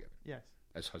Beautiful Mind together. Yes.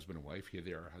 As husband and wife. Here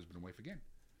they are husband and wife again.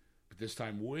 But this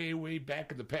time way, way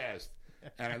back in the past.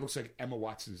 And it looks like Emma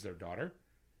Watson's their daughter.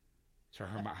 So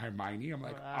Hermione. I'm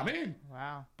like, Wow. I'm in.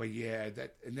 Wow. But yeah,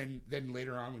 and then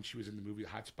later on when she was in the movie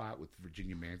Hot Spot with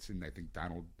Virginia Manson, I think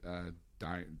Don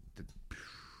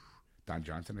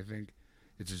Johnson, I think.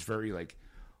 It's this very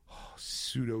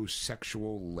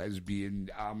pseudo-sexual lesbian.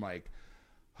 I'm like,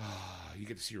 you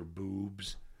get to see her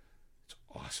boobs. It's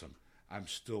awesome. I'm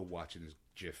still watching this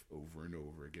GIF over and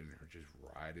over again. Her just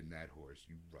riding that horse.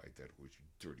 You ride that horse, you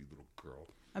dirty little girl.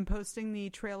 I'm posting the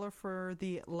trailer for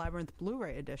the Labyrinth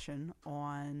Blu-ray edition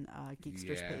on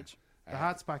Geekster's page. The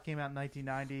Hotspot came out in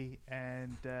 1990,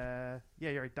 and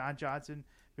you're right. Don Johnson,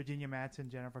 Virginia Madsen,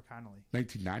 Jennifer Connelly.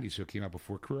 1990, so it came out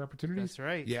before Career Opportunities? That's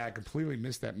right. Yeah, I completely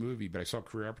missed that movie, but I saw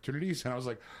Career Opportunities, and I was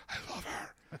like, I love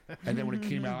her. And then when it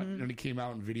came out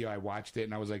in video, I watched it,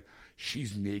 and I was like,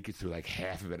 she's naked through like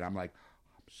half of it. I'm like,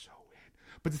 I'm so in.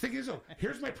 But the thing is, though,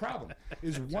 here's my problem: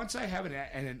 is once I have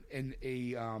an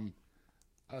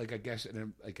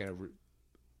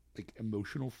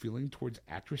emotional feeling towards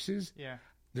actresses. Yeah.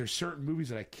 There's certain movies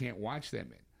that I can't watch them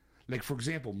in. Like, for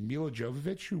example, Mila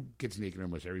Jovovich, who gets naked in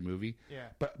almost every movie. Yeah.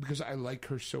 But because I like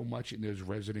her so much in those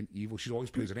Resident Evil, she always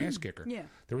plays an ass kicker. Yeah.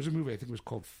 There was a movie, I think it was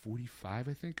called 45,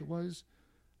 I think it was.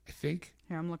 Here,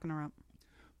 I'm looking her up.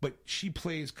 But she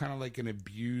plays kind of like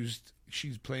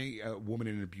she's playing a woman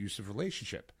in an abusive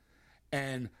relationship.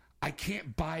 And I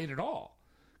can't buy it at all.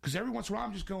 Because every once in a while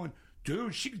I'm just going,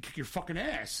 dude, she can kick your fucking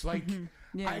ass. Like,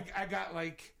 Yeah. I got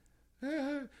like...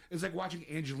 it's like watching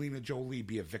Angelina Jolie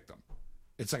be a victim.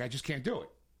 It's like I just can't do it.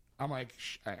 I'm like,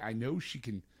 I know she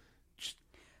can just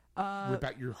rip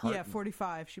out your heart. Yeah,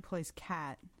 45. She plays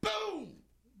Kat. Boom!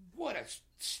 What a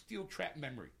steel trap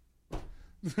memory.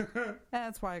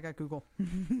 That's why I got Google.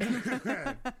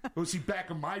 Well, see,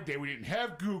 back in my day, we didn't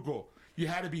have Google. You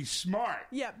had to be smart.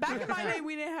 Yeah, back in my day,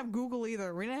 we didn't have Google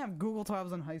either. We didn't have Google till I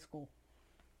was in high school.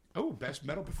 Oh, best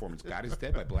metal performance, God is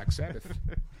Dead by Black Sabbath.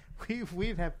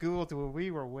 We'd have Google to where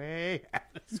we were way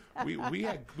we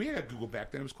had Google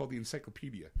back then. It was called the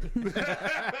Encyclopedia.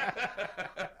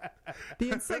 The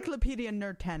Encyclopedia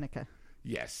Nerdtanica.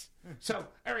 Yes. So,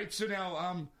 all right. So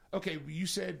now, okay, you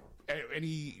said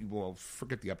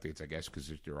forget the updates, I guess,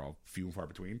 because they're all few and far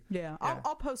between. Yeah,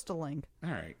 I'll post a link.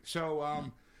 All right.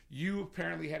 So, you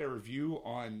apparently had a review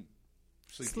on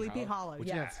Sleepy Hollow, which,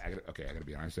 yes. I gotta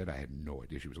be honest. I had no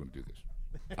idea she was going to do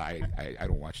this. I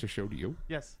don't watch the show. Do you?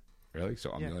 Yes. Really?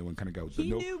 So I'm the only one kind of goes. He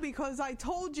knew because I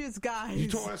told you guys. You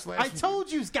told us last. I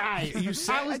told you guys. You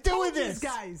said I was doing this,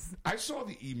 guys. I saw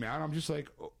the email and I'm just like,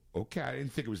 okay, I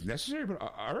didn't think it was necessary, but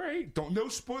all right. No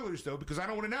spoilers though, because I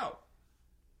don't want to know.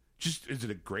 Just, is it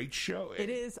a great show? It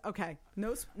is. Okay.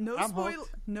 No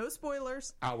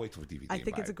spoilers. I'll wait till the DVD. I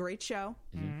think it's a great show.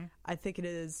 Mm-hmm. I think it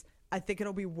is. I think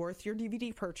it'll be worth your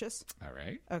DVD purchase. All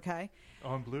right. Okay.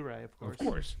 On Blu-ray, of course. Of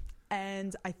course.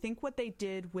 And I think what they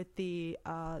did with the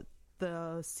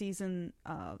season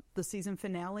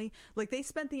finale, like they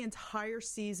spent the entire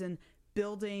season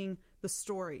building the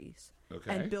stories.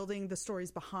 Okay. And building the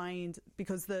stories behind,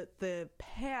 because the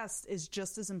past is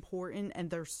just as important, and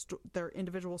their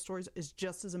individual stories is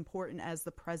just as important as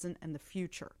the present and the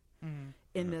future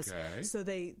in this. So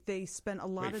they spent a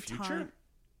lot of time,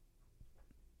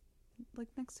 like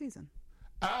next season.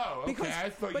 Oh, okay. I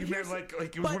thought you meant like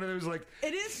it was one of those like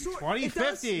it is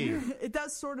 2050. It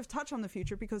does sort of touch on the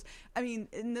future because I mean,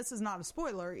 and this is not a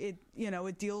spoiler. It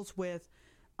deals with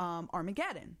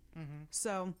Armageddon.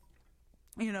 So.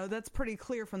 That's pretty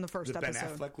clear from the first The Ben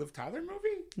episode. Affleck, Liv Tyler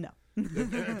movie? No.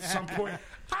 At some point,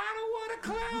 I don't want to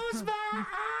close my eyes.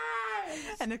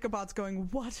 And Ichabod's going,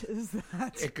 what is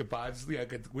that? Ichabod's,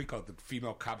 we call it the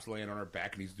female cop's laying on her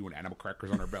back and he's doing animal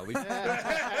crackers on her belly.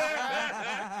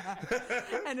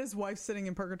 And his wife's sitting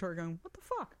in purgatory going, what the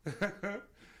fuck?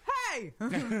 Hey!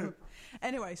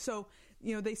 Anyway, so,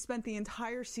 they spent the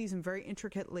entire season very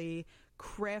intricately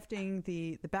crafting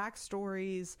the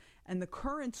backstories and the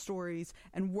current stories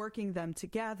and working them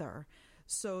together.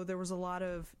 So there was a lot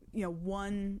of,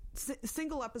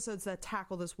 single episodes that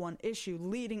tackle this one issue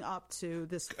leading up to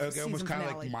this season almost kind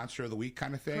finale. of like Monster of the Week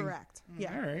kind of thing? Correct.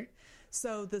 Yeah. All right.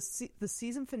 So the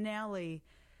season finale,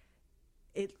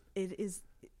 it is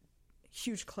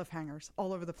huge cliffhangers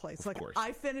all over the place. Of course.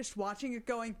 I finished watching it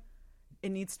going, it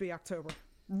needs to be October.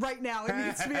 Right now, it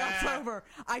needs to be October.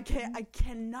 I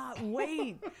cannot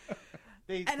wait.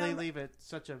 They leave it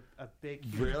such a big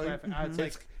really. I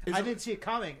didn't see it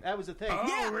coming. That was the thing.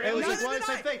 Yeah, really? It was neither one did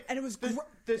I. thing. And it was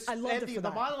I loved it for the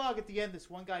that. monologue at the end. This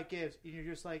one guy gives, and you're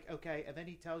just like, okay. And then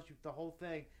he tells you the whole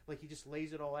thing, like he just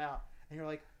lays it all out, and you're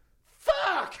like,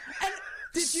 fuck. And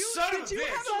did you Son did of you a bitch.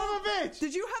 have Son of a bitch.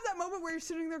 Did you have that moment where you're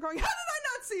sitting there going, how did I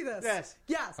not see this? Yes.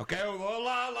 Yes. Okay, la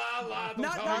la la. Don't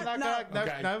Not- tell not- me. no.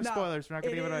 Okay. No spoilers. We're not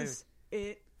going to give it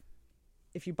away.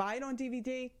 If you buy it on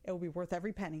DVD, it will be worth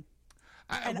every penny.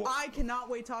 And well, I cannot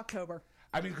wait to October.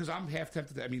 I mean, because I'm half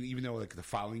tempted. Even though the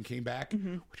Following came back, which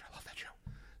I love that show,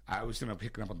 I was thinking of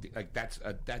picking up on that's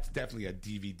definitely a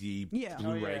DVD, Yeah.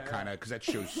 Blu-ray kind of because that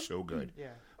show's so good. Yeah.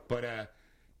 But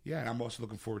and I'm also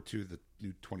looking forward to the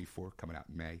new 24 coming out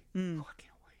in May. Oh, I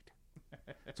can't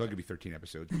wait. It's only gonna be 13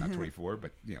 episodes, not 24,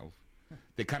 but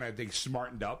they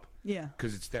smartened up. Yeah.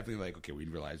 Because it's definitely like, okay, we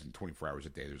realize in 24 hours a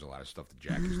day there's a lot of stuff that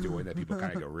Jack is doing that people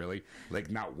kind of go, really?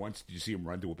 Like, not once did you see him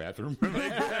run to a bathroom?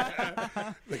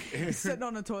 Sitting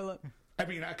on a toilet. I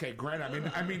mean, okay,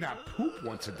 granted, I may not poop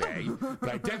once a day, but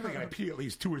I definitely gotta pee at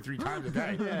least 2 or 3 times a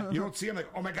day. Yeah. You don't see him like,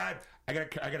 oh my God, I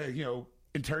gotta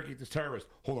interrogate this terrorist.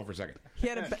 Hold on for a second. He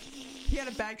had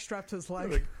a bag strapped to his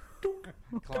leg. Like,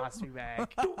 Classy bag.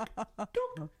 But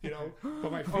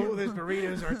my Oh, those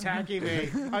burritos are attacking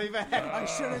me. I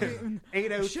should have eaten.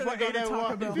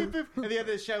 801. At the end of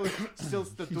the show, still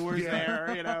the doors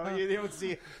there. You don't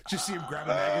see it. just see him grab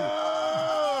a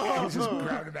magazine. He's just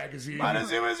grabbing a magazine.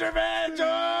 Montezuma's revenge.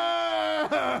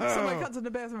 Somebody comes in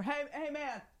the bathroom. Hey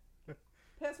man,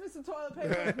 pass me some toilet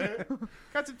paper,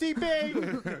 Got some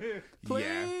TP. please.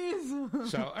 Yeah.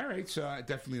 So, all right. So,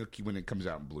 definitely when it comes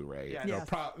out in Blu-ray, Yeah. Yes.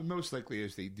 most likely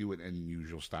is they do it in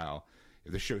usual style.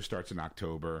 If the show starts in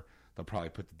October, they'll probably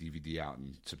put the DVD out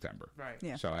in September. Right.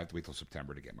 Yeah. So I have to wait till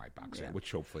September to get my box set, Yeah.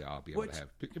 which hopefully I'll be able to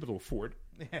be able to afford.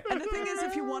 And the thing is,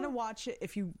 if you want to watch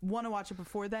it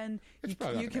before then, It's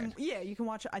probably on you can. demand. Yeah, you can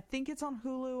watch it. I think it's on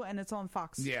Hulu and it's on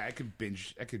Fox. Yeah, I could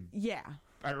binge. Yeah.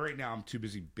 Right now, I'm too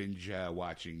busy binge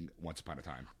watching Once Upon a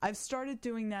Time. I've started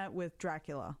doing that with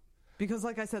Dracula because,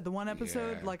 like I said, the one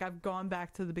episode, Yeah. like I've gone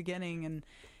back to the beginning and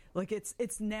like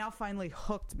it's now finally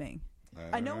hooked me.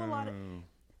 I know a lot of.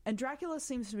 And Dracula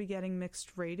seems to be getting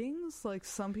mixed ratings. Like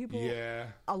some people, Yeah.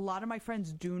 a lot of my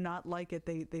friends do not like it.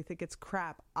 They think it's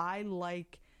crap. I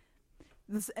like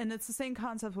this, and it's the same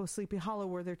concept with Sleepy Hollow,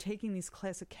 where they're taking these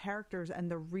classic characters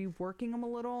and they're reworking them a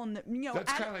little, and That's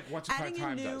kinda like Once Upon a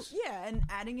Time does. Yeah, and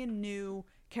adding in new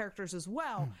characters as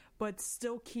well, but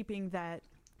still keeping that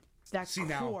See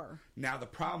core. now the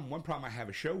one problem I have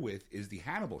a show with is the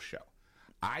Hannibal show.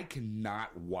 I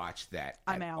cannot watch that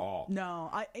I'm at out. all.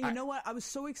 No, you know what? I was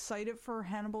so excited for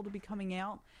Hannibal to be coming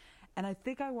out, and I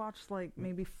think I watched like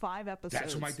maybe 5 episodes.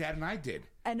 That's what my dad and I did.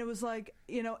 And it was like,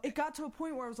 it got to a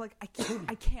point where I was like, I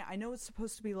can't. I know it's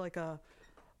supposed to be like a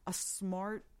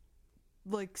smart,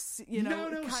 like,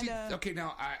 No. kind See, of. okay,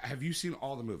 now have you seen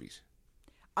all the movies?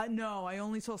 No, I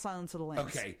only saw Silence of the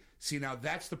Lambs. Okay, see now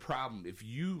that's the problem. If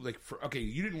you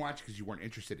you didn't watch it because you weren't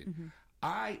interested in. Mm-hmm.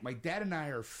 My dad and I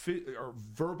are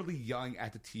verbally yelling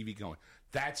at the TV, going,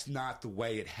 "That's not the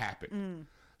way it happened."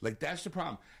 Like that's the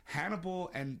problem.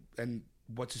 Hannibal and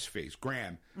what's his face,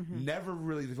 Graham, never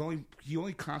really. He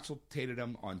only consulted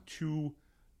him on 2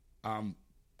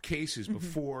 cases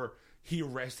before he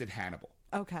arrested Hannibal.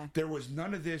 Okay. There was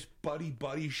none of this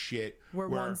buddy shit Where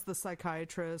one's the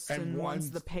psychiatrist and one's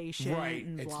the patient. Right.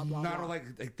 And It's blah, blah, not blah.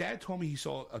 like Dad told me he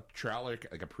saw a trailer,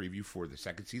 like a preview for the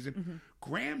 2nd season.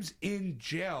 Graham's in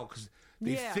jail because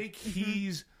they Yeah. think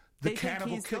he's the They think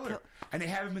cannibal he's the killer, and they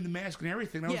have him in the mask and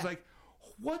everything. And I was Yeah. like,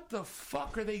 what the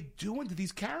fuck are they doing to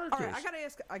these characters? All right,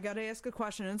 I gotta ask a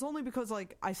question, and it's only because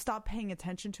like I stopped paying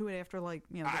attention to it after the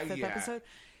 5th yeah. episode.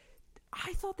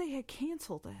 I thought they had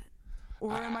canceled it.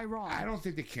 Or am I wrong? I don't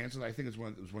think they canceled. I think it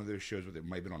was one of those shows where they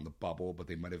might have been on the bubble, but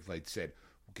they might have like said,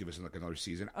 "We'll give us like another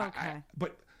season." Okay.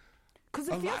 But because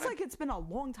it feels like it's been a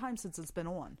long time since it's been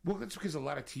on. Well, that's because a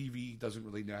lot of TV doesn't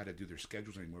really know how to do their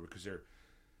schedules anymore because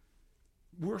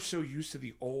we're so used to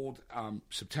the old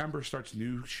September starts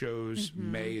new shows,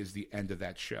 May is the end of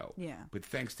that show. Yeah. But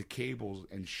thanks to cables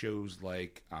and shows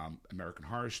like American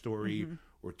Horror Story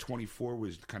or 24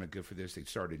 was kind of good for this. They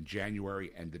started in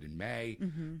January, ended in May.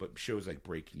 But shows like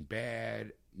Breaking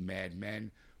Bad, Mad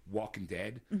Men, Walking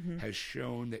Dead has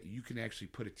shown that you can actually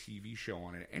put a TV show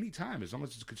on at any time as long as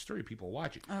it's a good story. People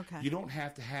watch it. Okay. You don't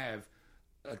have to have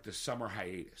like the summer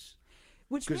hiatus.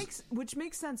 Which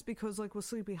makes sense because like with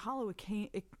Sleepy Hollow,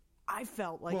 I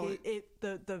felt like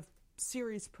the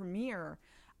series premiere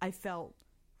I felt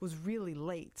was really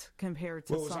late compared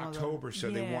to it was October,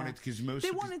 so they wanted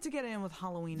to get in with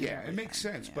Halloween. Yeah, it makes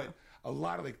sense, but a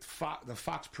lot of like the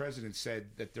Fox president said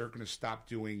that they're going to stop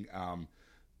doing what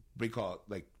do you call it,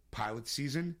 like pilot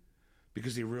season,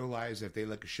 because they realize that if they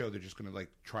like a show, they're just going to like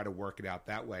try to work it out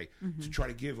that way to try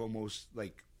to give almost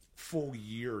like full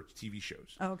year TV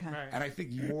shows. Okay. Right. And I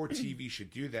think more TV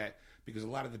should do that because a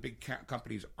lot of the big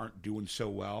companies aren't doing so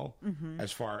well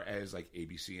as far as like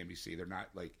ABC, NBC. They're not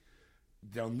like,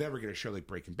 they'll never get a show like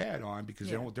Breaking Bad on because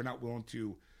they're not willing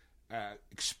to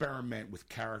experiment with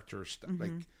character stuff.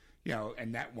 Like, you know,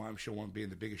 and that one show won't be in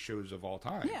the biggest shows of all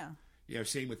time. Yeah. You know,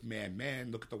 same with Mad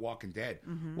Men. Look at The Walking Dead.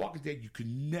 Walking Dead, you could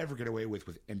never get away with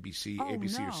NBC,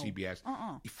 ABC, or CBS.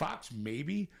 Fox,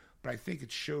 maybe, but I think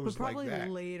it shows but probably like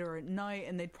that. later at night,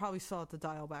 and they'd probably still have to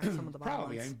dial back some of the violence.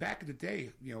 Probably. I mean, back in the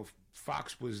day, you know,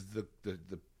 Fox was the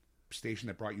station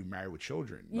that brought you Married with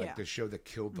Children, like the show that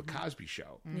killed the Cosby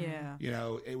Show. Yeah. You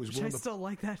know, it was Which I still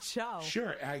like that show.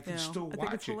 Sure, I can still watch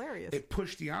think it's hilarious. It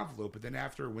pushed the envelope, but then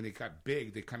after when it got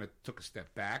big, they kind of took a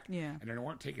step back. Yeah. And they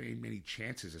weren't taking many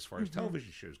chances as far as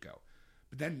television shows go.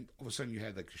 But then all of a sudden you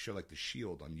had like a show like The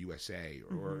Shield on USA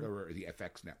or the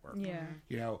FX network. Yeah.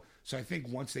 You know, so I think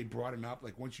once they brought it up,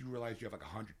 like once you realize you have like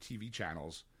 100 TV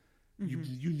channels,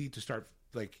 you need to start,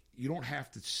 like, you don't have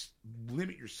to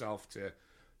limit yourself to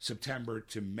September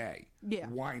to May. Yeah.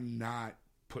 Why not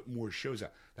put more shows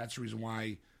out? That's the reason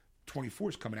why 24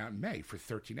 is coming out in May for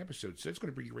 13 episodes. So it's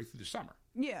going to bring you right through the summer.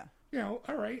 Yeah. You know,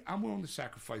 all right, I'm willing to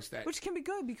sacrifice that. Which can be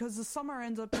good because the summer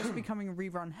ends up just becoming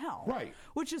rerun hell. Right.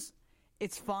 Which is,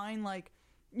 it's fine. Like,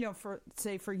 you know,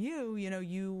 for you, you know,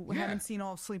 you haven't seen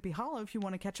all of Sleepy Hollow. If you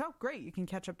want to catch up, great. You can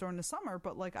catch up during the summer.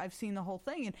 But like, I've seen the whole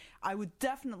thing and I would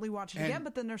definitely watch it again.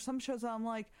 But then there's some shows that I'm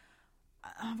like,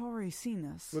 I've already seen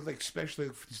this. But like, especially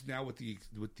now with the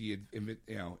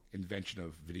invention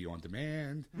of video on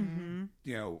demand,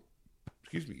 you know,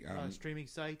 excuse me, streaming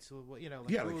sites, you know,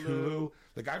 like Hulu. Hulu. Like Hulu.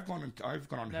 Like I've gone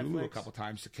on Netflix. Hulu a couple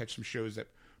times to catch some shows that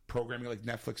programming, like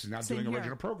Netflix is now doing here.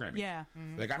 original programming. Yeah.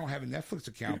 Like I don't have a Netflix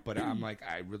account, but I'm like,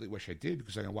 I really wish I did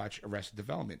because I can watch Arrested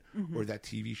Development or that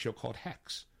TV show called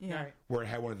Hex. Yeah. Right. Where it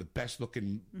had one of the best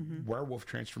looking werewolf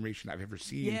transformation I've ever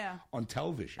seen on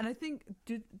television. And I think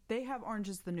they have Orange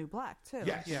is the New Black too.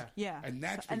 Yes. Yeah. Yeah. And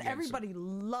that's and everybody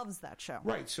loves that show.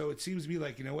 Right. So it seems to be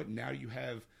like, you know what, now you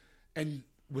have, and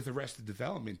with Arrested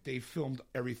Development, they filmed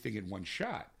everything in one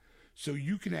shot. So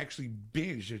you can actually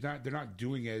binge. They're not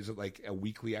doing it as like a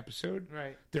weekly episode.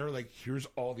 Right. They're like, here's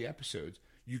all the episodes.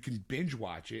 You can binge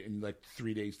watch it in like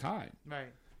 3 days time. Right.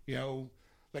 You know,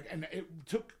 like, and it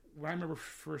took, when I remember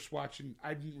first watching,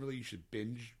 I didn't really used to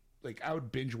binge. Like I would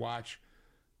binge watch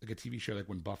like a TV show, like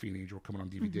when Buffy and Angel were coming on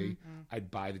DVD. I'd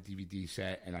buy the DVD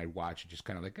set and I'd watch it just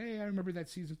kind of like, hey, I remember that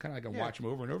season. Kind of like I'd watch them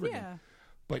over and over again.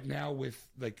 But now with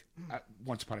like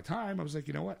Once Upon a Time, I was like,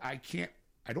 you know what? I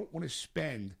don't want to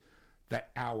spend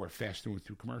that hour fast through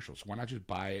commercials. Why not just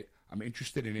buy it? I'm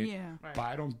interested in it. Yeah. Right.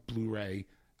 Buy it on Blu-ray.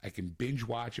 I can binge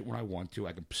watch it when I want to.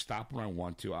 I can stop when I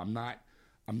want to. I'm not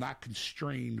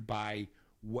constrained by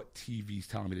what TV's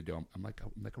telling me to do. I'm like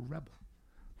a rebel.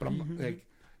 But I'm like,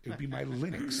 it would be my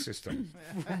Linux system.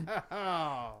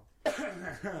 Oh.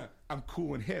 I'm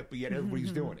cool and hip, but yet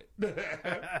everybody's doing it.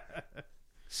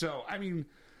 So I mean,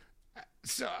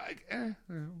 Seal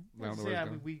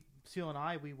and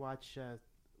I, we're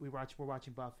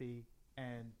watching Buffy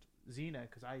and Xena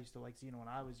because I used to like Xena when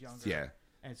I was younger. Yeah.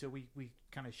 And so we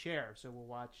kind of share. So we'll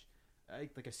watch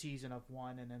like a season of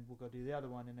one, and then we'll go do the other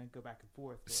one, and then go back and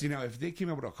forth. See, now if they came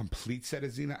out with a complete set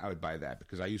of Xena, I would buy that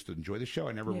because I used to enjoy the show.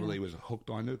 I never really was hooked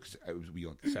on it because it was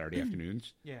on Saturday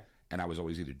afternoons. Yeah. And I was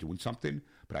always either doing something,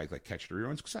 but I like catch the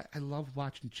reruns because I love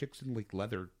watching chicks in like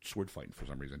leather sword fighting for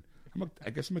some reason. I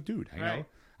guess I'm a dude. You know,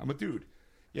 I'm a dude.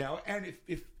 You know, and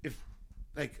if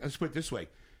like, let's put it this way,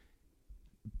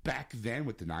 back then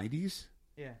with the '90s,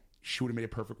 Yeah. she would have made a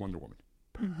perfect Wonder Woman.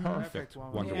 perfect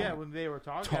woman. Wonder Yeah, Woman. when they were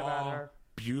talking about Tall, her.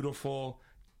 beautiful,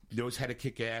 knows how to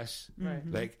kick ass. Right.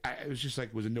 Like it was just like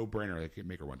it was a no brainer. Like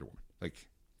make her Wonder Woman. Like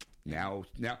now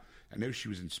I know she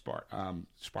was in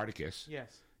Spartacus.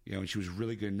 Yes. You know, and she was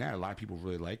really good in that. A lot of people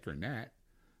really like her in that.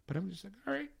 But I'm just like,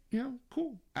 all right,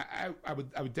 cool. I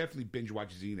would definitely binge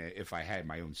watch Xena if I had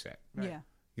my own set. Right. Yeah.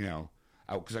 You know,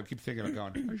 because I keep thinking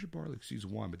about going, I should borrow like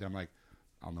season 1, but then I'm like,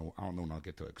 I don't know when I'll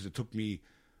get to it because it took me,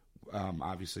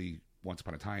 obviously, Once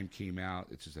Upon a Time came out.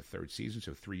 It's just the 3rd season,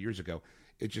 so 3 years ago.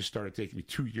 It just started taking me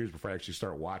 2 years before I actually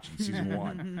started watching season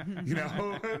 1. You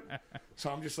know, so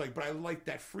I'm just like, but I like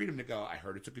that freedom to go. I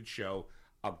heard it's a good show.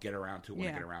 I'll get around to it when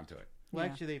I get around to it. Well,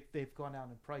 Yeah. actually, they've gone down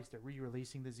in price. They're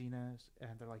re-releasing the Xenas,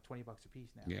 and they're like $20 a piece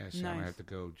now. Yeah, so I Nice. have to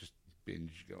go just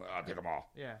binge. Go, I'll take them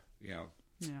all. Yeah. You know,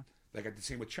 Yeah. like I did the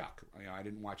same with Chuck. You know, I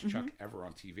didn't watch Chuck ever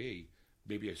on TV.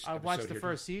 Maybe I watched the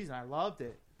first season. I loved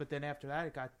it, but then after that,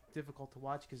 it got difficult to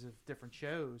watch because of different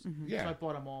shows. Yeah. So I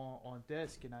bought them all on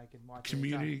disc, and I can watch.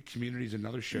 Community is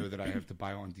another show that I have to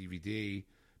buy on DVD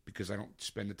because I don't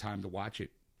spend the time to watch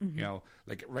it. You know,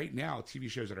 like right now, TV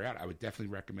shows that are out, I would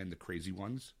definitely recommend the Crazy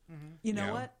Ones. You know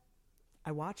Yeah. what?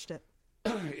 I watched it.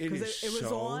 It is It was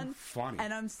so on, funny.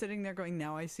 and I'm sitting there going,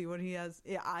 "Now I see what he has."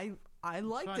 Yeah, I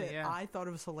liked funny, it. yeah. I thought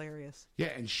it was hilarious. Yeah,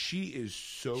 and she is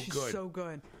so She's good. so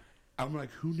good. I'm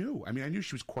like, who knew? I mean, I knew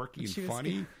she was quirky and She was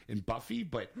funny good. in Buffy,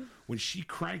 but when she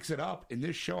cranks it up in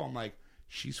this show, I'm like,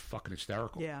 she's fucking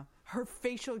hysterical. Yeah, her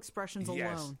facial expressions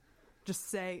Yes. alone just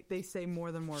say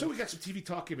more than words. So we got some TV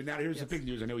talk here, but now here's the big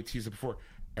news. I know we teased it before.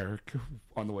 Erica,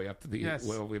 on the way up to the Yes.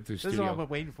 well, we have to the This is studio. all I've been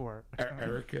waiting for.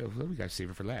 Erica, well, we got to save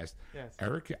it for last. Yes.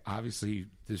 Erica, obviously,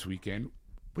 this weekend.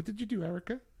 What did you do,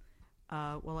 Erica?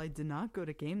 Well, I did not go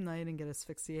to game night and get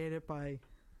asphyxiated by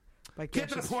Get to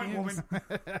the gaseous point, fumes.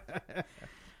 woman.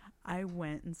 I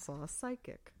went and saw a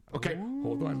psychic. Okay,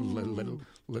 hold on.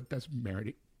 Let that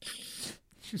marinate.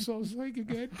 She saw a psychic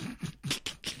again.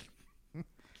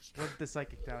 What did the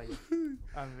psychic tell you?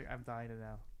 I'm dying to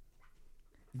know.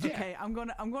 Yeah. Okay, I'm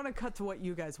gonna cut to what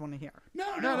you guys want to hear. No.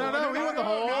 We want the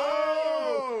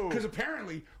whole. Because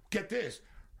apparently, get this,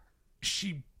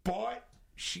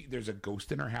 there's a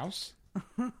ghost in her house.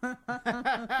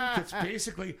 It's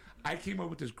basically, I came up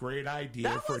with this great idea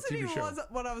That for a wasn't TV even show.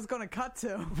 what I was gonna cut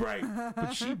to. Right,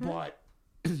 but she bought.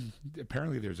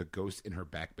 Apparently, there's a ghost in her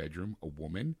back bedroom, a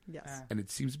woman. Yes. And it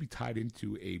seems to be tied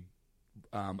into a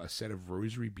set of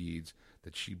rosary beads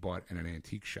that she bought in an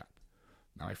antique shop.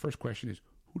 Now, my first question is,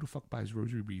 who the fuck buys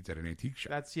rosary beads at an antique shop?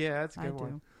 That's a good I one.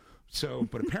 do. So,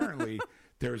 but apparently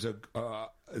there's a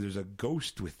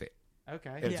ghost with it. Okay.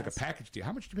 And it's like Yes. a package deal.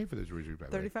 How much did you pay for those rosaries, by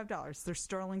the way? $35. They're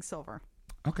sterling silver.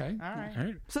 Okay. All right. All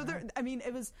right. So there. I mean,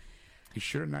 it was. You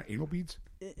sure not anal beads?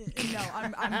 No, I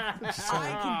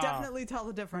can definitely tell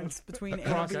the difference between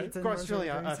anal beads and Cross really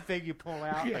rosary a beads. thing you pull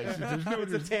out. Yes, there's no-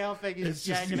 it's a tail thing you just it's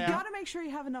just- yanking You out. gotta make sure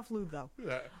you have enough lube, though.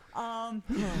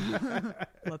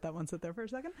 Let that one sit there for a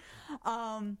second.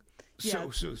 Yeah.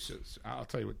 So I'll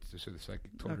tell you what. So the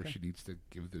psychic told her Okay. she needs to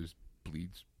give those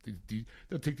bleeds.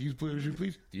 They'll take these bleeds,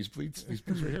 please. These bleeds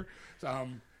right here. So,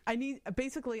 I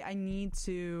need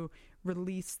to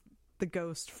release the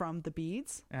ghost from the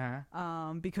beads,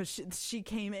 Uh-huh. because she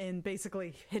came in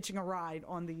basically hitching a ride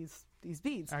on these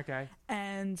beads. Okay.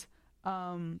 And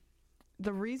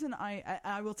the reason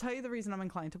I will tell you the reason I'm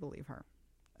inclined to believe her.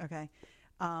 Okay.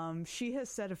 She has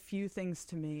said a few things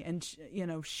to me, and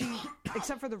she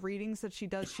except for the readings that she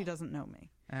does, she doesn't know me.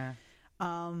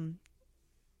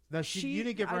 No, you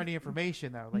didn't give her any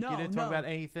information though. Like you didn't talk about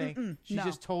anything. She no.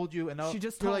 just told you, and She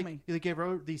just you're told like, me. You gave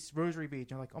these rosary beads.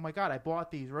 You're like, oh my god, I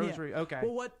bought these rosary. Yeah. Okay.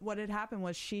 Well, what had happened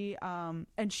was she and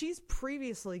she's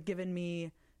previously given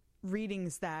me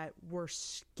readings that were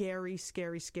scary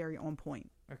on point.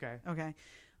 Okay. Okay.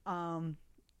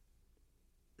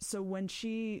 So when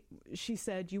she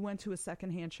said you went to a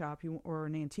secondhand shop or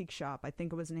an antique shop, I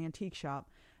think it was an antique shop,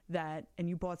 and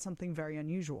you bought something very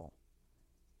unusual.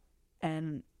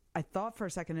 And I thought for a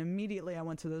second, immediately I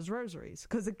went to those rosaries.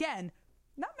 Because again,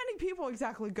 not many people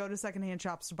exactly go to secondhand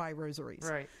shops to buy rosaries.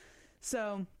 Right.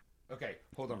 So okay,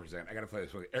 hold on for a second. I got to play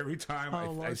this with you. Every time I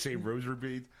Lord. say rosary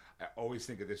beads, I always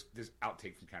think of this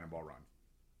outtake from Cannonball Run.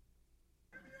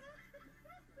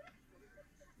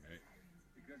 Right?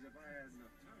 Because if I had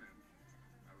enough time,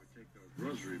 I would take those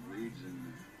rosary bleeds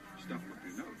and stuff them up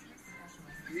your nose.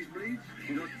 These bleeds?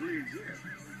 Those bleeds here.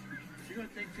 You gonna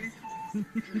take these? I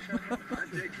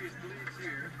take these bleeds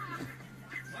here.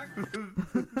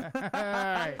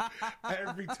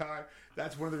 Every time.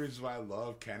 That's one of the reasons why I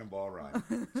love Cannonball Run.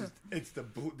 It's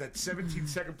that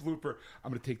 17-second blooper.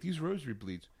 I'm going to take these rosary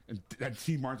bleeds. And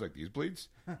T. Martin's like, these bleeds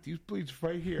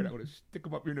right here. And I'm going to stick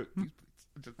them up your nose. These bleeds.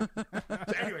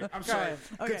 Anyway, I'm sorry.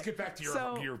 Okay. Let's get back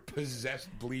to your possessed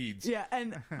bleeds. Yeah,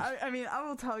 and I mean, I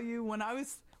will tell you, when I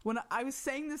was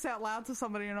saying this out loud to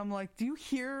somebody, and I'm like, do you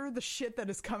hear the shit that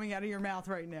is coming out of your mouth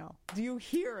right now? Do you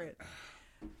hear it?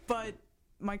 But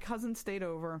my cousin stayed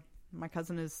over. My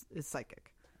cousin is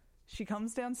psychic. She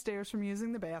comes downstairs from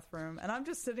using the bathroom, and I'm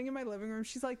just sitting in my living room.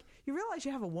 She's like, you realize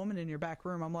you have a woman in your back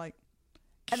room? I'm like,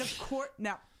 and of course,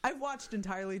 now, I've watched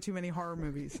entirely too many horror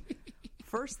movies.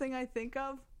 First thing I think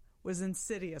of was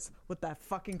Insidious with that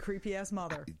fucking creepy ass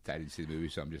mother. I didn't see the movie,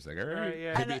 so I'm just like, all right.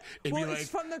 Yeah. It'd be Well, like, it's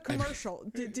from the commercial.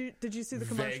 Did you see the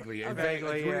commercial? Vaguely. Okay.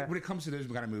 Vaguely, yeah. When it comes to those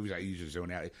kind of movies, I usually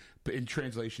zone out. But in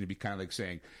translation, it'd be kind of like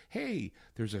saying, hey,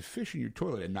 there's a fish in your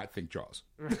toilet, and not think Jaws.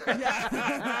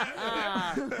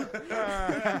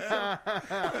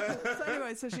 So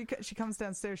anyway, so she comes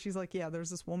downstairs. She's like, yeah, there's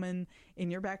this woman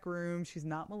in your back room. She's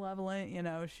not malevolent. You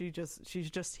know, she's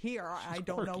just here. I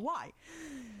don't know why.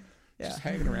 Yeah. Just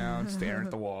hanging around, staring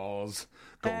at the walls,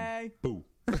 going, Hey. boo.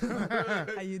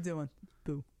 How you doing?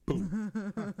 Boo.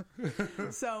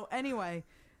 So anyway,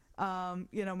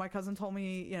 my cousin told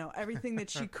me, everything that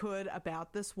she could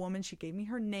about this woman. She gave me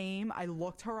her name. I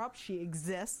looked her up. She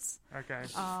exists. Okay.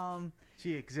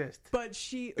 She exists. But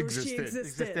she Existed.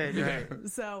 existed. Right.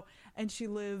 So, and she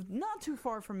lived not too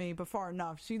far from me, but far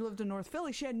enough. She lived in North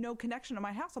Philly. She had no connection to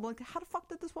my house. I'm like, how the fuck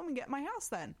did this woman get in my house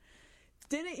then?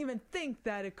 Didn't even think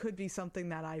that it could be something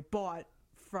that I bought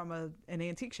from an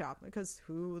antique shop, because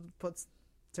who puts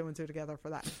two and two together for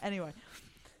that? Anyway,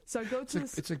 so I go to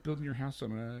It's like building your house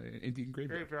on an Indian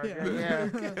graveyard. Yeah.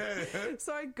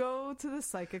 so I go to the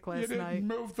psychic You last didn't night.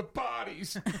 move the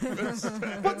bodies. What's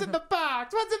in the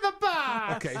box? What's in the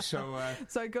box? Okay, so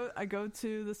So I go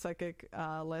to the psychic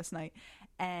last night,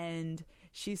 and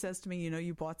she says to me,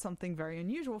 you bought something very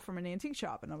unusual from an antique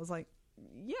shop. And I was like,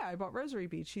 yeah, I bought rosary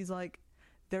beads. She's like,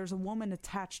 there's a woman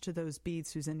attached to those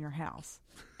beads who's in your house.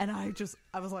 And I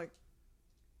was like,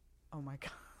 oh my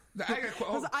God.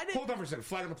 hold on for a second.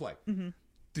 Flat on the play. Mm-hmm.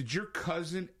 Did your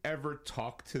cousin ever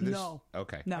talk to this? No.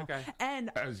 Okay. No. Okay.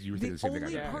 And As you were the thinking the same thing I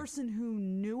only did. person who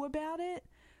knew about it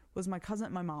was my cousin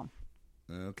and my mom.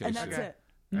 Okay. And so, that's it.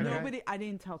 Okay. Nobody, I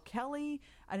didn't tell Kelly.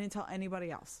 I didn't tell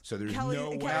anybody else. So there's Kelly,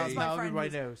 no Kelly's way- my Now friend everybody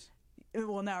who's- knows.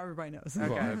 Well, now everybody knows. Well,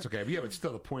 that's okay. Yeah, but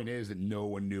still, the point is that no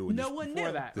one knew. and No just- one before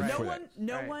knew. that, No right. Before one. that.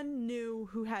 No Right. one knew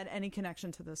who had any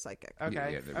connection to the psychic. Okay.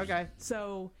 Yeah, there was- Okay.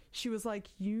 So she was like,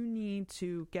 "You need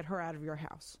to get her out of your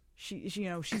house. She's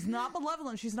not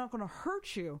malevolent. She's not going to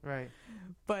hurt you. Right.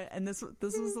 But this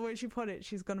was the way she put it.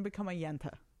 She's going to become a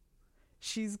yenta.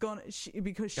 She's going to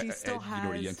because she still Ed, has. You know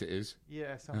what a yenta is?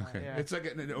 Yeah. Something. Okay. Yeah. It's like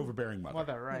an overbearing mother.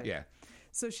 Mother, right. Yeah.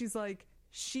 So she's like,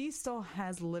 she still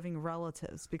has living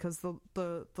relatives, because the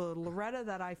Loretta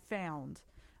that I found,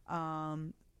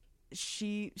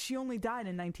 she only died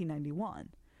in 1991,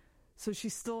 so she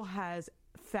still has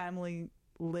family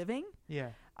living. Yeah.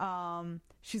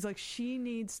 She's like,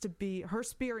 her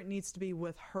spirit needs to be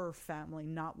with her family,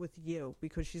 not with you,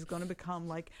 because she's going to become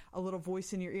like a little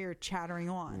voice in your ear chattering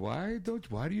on. Why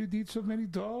do you need so many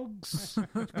dogs?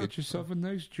 Get yourself a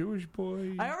nice Jewish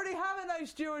boy. I already have a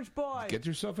nice Jewish boy, Get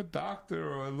yourself a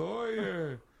doctor or a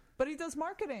lawyer. but he does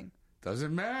marketing.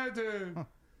 Doesn't matter.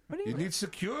 What do You need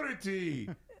security.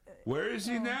 Where is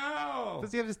he now?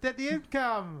 Does he have a steady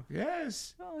income?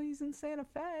 Yes. Oh, he's in Santa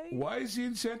Fe. Why is he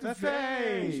in Santa Fe.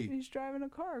 Fe? He's driving a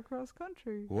car across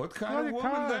country. What kind of What a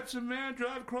woman car. lets a man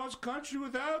drive cross country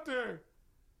without her?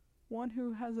 One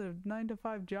who has a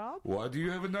 9-to-5 job. Why do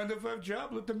you have a 9-to-5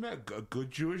 job? Let the man, a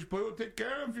good Jewish boy will take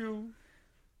care of you.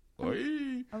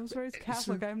 Oi. I was raised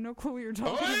Catholic. I have no clue what you're Oi.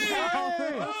 talking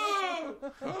about.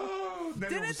 Oh.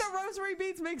 Didn't the rosary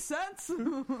beads make sense? And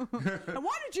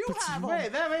why did you have them?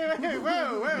 Wait,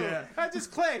 whoa. That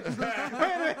just clicked. Wait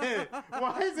a minute.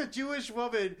 Why is a Jewish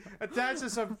woman attached to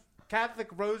some Catholic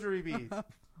rosary beads?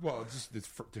 Well, it's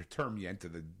just the term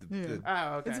yenta. The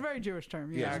Oh, okay. It's a very Jewish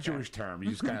term. yeah, Yeah. it's a Jewish term.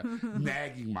 You just kind of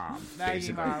nagging mom. Nagging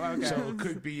basically. mom, okay. So it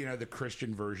could be the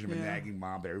Christian version of a Yeah. nagging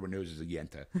mom, but everyone knows it's a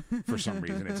yenta for some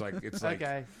reason. It's like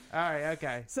Okay. All right.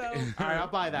 Okay. So, All right. I'll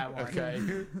buy that one. okay.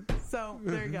 so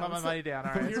there you go. Put my So- money down.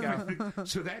 All But right. Let's here's go. my thing.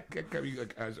 So that got me,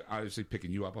 like, I was obviously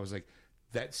picking you up. I was like,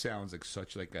 that sounds like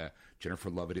such like a Jennifer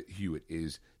Love Hewitt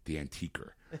is the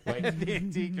antiquer. Like, The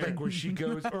antiquer. like where she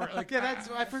goes, or like Yeah, that's.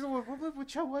 I forgot what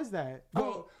show was that.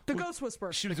 well, The Ghost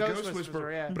Whisperer. she was The a Ghost ghost whisperer.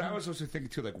 Whisperer, yeah. But I was also thinking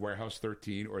too, like Warehouse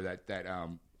 13 or that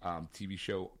TV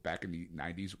show back in the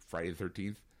 90s, Friday the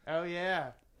 13th. Oh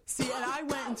yeah. See, and I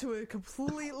went into a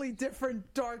completely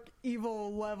different dark,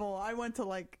 evil level. I went to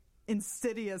like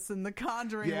Insidious and The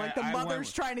Conjuring, Yeah, like the I mothers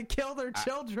went- trying to kill their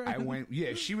children. I went,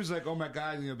 yeah, she was like, oh my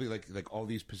God, and it'll be like all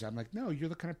these, I'm like, no, you're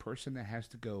the kind of person that has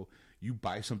to go, you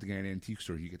buy something at an antique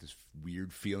store, you get this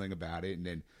weird feeling about it, and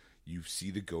then you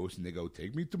see the ghost and they go,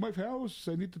 take me to my house,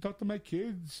 I need to talk to my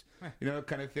kids,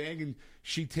 kind of thing. And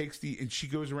she takes and she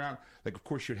goes around, like, of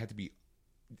course, you'd have to be,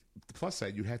 the plus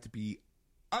side, you'd have to be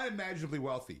unimaginably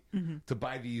wealthy to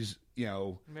buy these,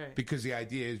 Right. because the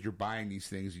idea is you're buying these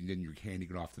things and then you're handing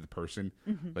it off to the person,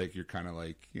 like you're kind of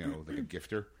like, like a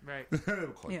gifter, Right. We'll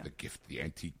call Yeah. it the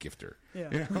antique gifter.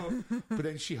 Yeah. But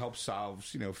then she helps solve,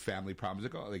 family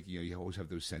problems. Like, you always have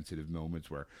those sensitive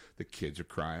moments where the kids are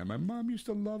crying. My mom used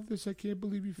to love this. I can't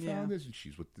believe you found Yeah. this. And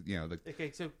she's with,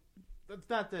 Okay, so that's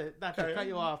not to cut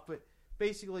you off, but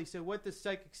basically, so what the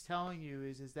psychic's telling you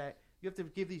is that you have to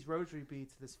give these rosary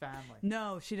beads to this family.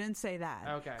 No, she didn't say that.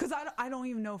 Okay. Because I don't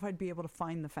even know if I'd be able to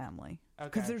find the family.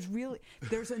 Because Okay.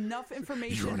 there's enough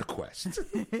information. you're on a quest.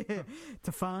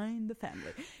 to find the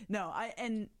family. No,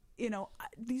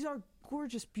 these are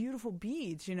gorgeous, beautiful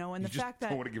beads, and You the just fact that,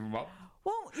 don't want to give them up.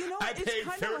 well, I it's paid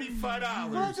kind of $35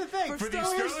 Well, that's the thing. for these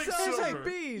sterling sterling silver.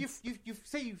 beads. You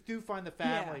say you do find the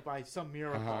family Yeah. by some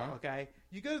miracle, Uh-huh. okay?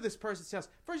 You go to this person's house.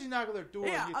 First, you knock on their door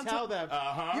Yeah, and you I'm tell t- them,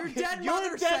 Your dead your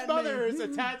mother dead sent mother me. is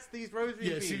attached to these rosary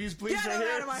Yeah, beads. see these bleeds Get right them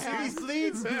here? out of my See house. These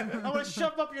bleeds? I want to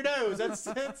shove up your nose. That's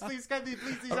these kind of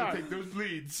bleeds these I'm are. going to take those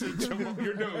bleeds and shove up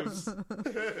your nose.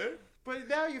 But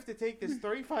now you have to take this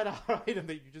 $35 item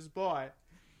that you just bought,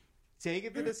 take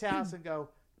it to this house and go,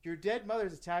 your dead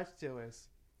mother's attached to us.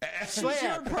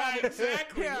 Slam.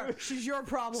 Exactly. Here, she's your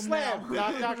problem Slam. now.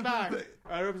 Knock, knock, knock.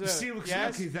 I open the door. See, look,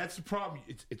 Yes? okay, that's the problem.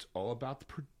 It's all about the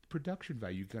production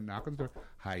value. You can knock on the door.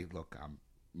 Hi, look,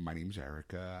 my name's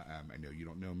Erica. I know you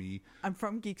don't know me. I'm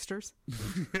from Geeksters.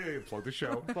 Plug the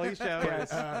show. Please show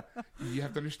us. You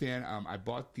have to understand. I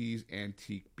bought these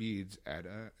antique beads at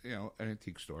an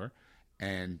antique store,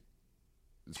 and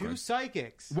Two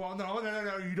psychics. well, no.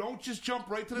 You don't just jump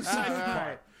right to the psychic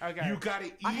right. part. Okay. You got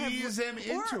to I have- ease them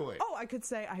into or- it. Oh, I could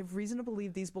say I have reason to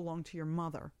believe these belong to your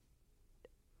mother.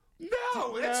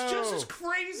 No, that's just No. as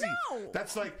crazy. No.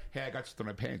 That's like, hey, I got something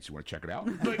in my pants. You want to check it out?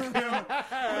 Like,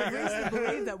 I have reason to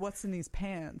believe that what's in these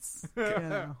pants. you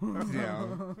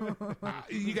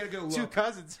got to go look. Two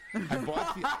cousins. I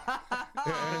bought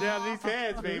Down these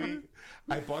hands, baby.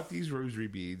 I bought these rosary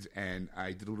beads, and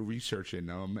I did a little research in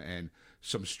them, and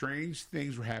some strange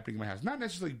things were happening in my house. Not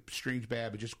necessarily strange,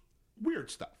 bad, but just weird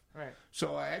stuff. Right.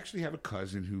 So I actually have a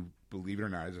cousin who, believe it or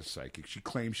not, is a psychic. She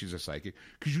claims she's a psychic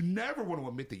because you never want to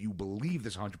admit that you believe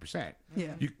this 100%. Yeah.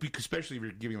 Because especially if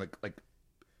you're giving like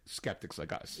skeptics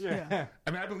like us. Yeah.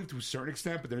 I mean, I believe to a certain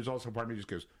extent, but there's also a part of me that just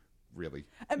goes, really?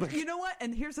 And you know what?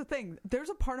 And here's the thing. There's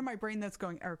a part of my brain that's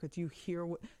going, Erica, do you hear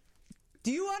what... Do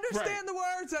you understand the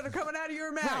words that are coming out of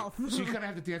your mouth? Right. So you kind of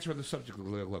have to dance around the subject.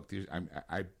 Look,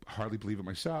 I hardly believe it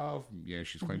myself. Yeah,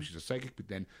 she's claiming she's a psychic, but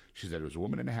then she said there was a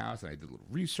woman in the house, and I did a little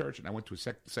research, and I went to a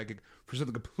psychic for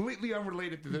something completely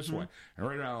unrelated to this one. And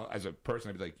right now, as a person,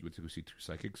 I'd be like, you went to go see two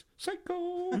psychics?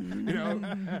 Psycho!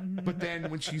 But then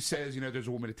when she says, there's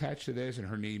a woman attached to this, and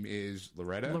her name is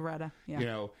Loretta. Loretta,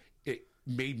 yeah. It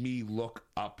made me look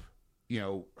up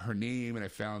her name, and I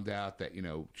found out that,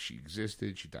 she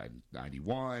existed. She died in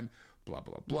 91, blah,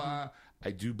 blah, blah.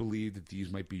 I do believe that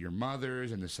these might be your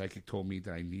mother's, and the psychic told me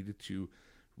that I needed to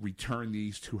return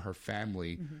these to her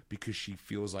family because she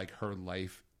feels like her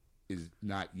life is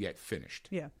not yet finished.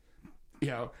 Yeah.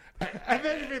 And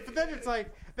then, but then it's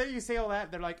like, then you say all that,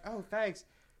 and they're like, oh, thanks.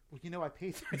 Well, I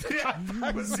paid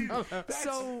 $35.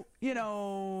 So,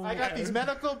 I got these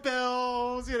medical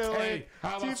bills, Hey,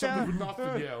 how about something for 2,000 nothing?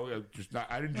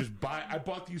 I didn't just buy. I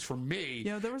bought these for me.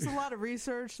 there was a lot of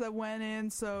research that went in.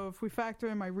 So if we factor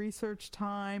in my research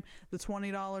time, the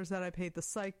 $20 that I paid the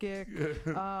psychic,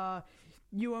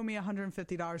 you owe me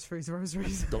 $150 for these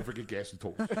rosaries. Don't forget gas and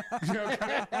tolls.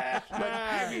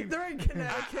 They're in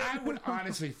Connecticut. I would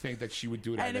honestly think that she would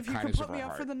do it out and of if the you could kindness put of her me up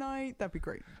heart. for the night, that'd be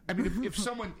great. I mean, if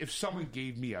someone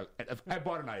gave me if I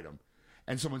bought an item,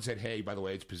 and someone said, "Hey, by the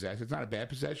way, it's possessed. It's not a bad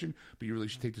possession, but you really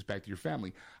should take this back to your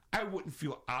family," I wouldn't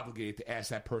feel obligated to ask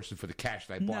that person for the cash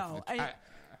that I bought.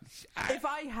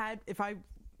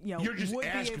 No, You're just would be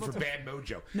asking able for to, bad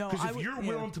mojo. No, because I if would- you're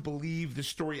willing to believe the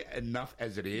story enough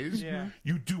as it is, Yeah.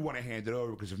 you do want to hand it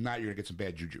over. Because if not, you're gonna get some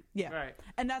bad juju. Yeah, Right.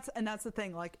 And that's the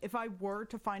thing. Like, if I were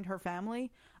to find her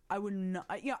family, I would not.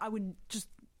 I would just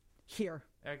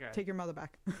Okay. take your mother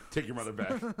back. Take your mother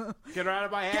back. Get her out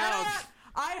of my Get house. it?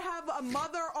 I have a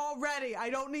mother already.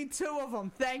 I don't need two of them.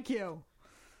 Thank you.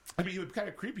 I mean, it would be kind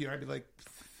of creepy. I'd be like,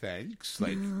 thanks.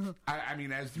 Like, I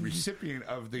mean, as the recipient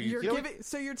of the,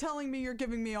 So you're telling me you're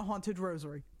giving me a haunted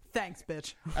rosary. Thanks,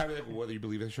 bitch. I mean, whether you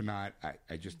believe this or not,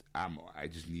 I just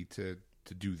need to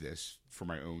do this for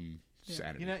my own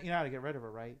sanity. You know how to get rid of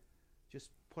her, right? Just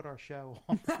put our show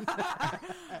on.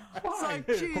 It's like,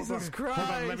 Jesus Christ. Hold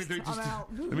on, let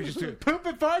me just do it. Poop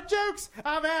and fart jokes?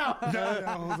 I'm out. No,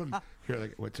 hold on. Here,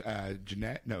 like, what's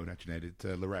Jeanette? No, not Jeanette. It's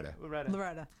Loretta.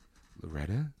 Loretta.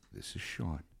 This is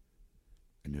Sean.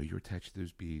 I know you're attached to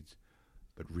those beads,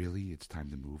 but really, it's time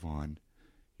to move on.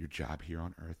 Your job here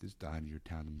on Earth is done. Your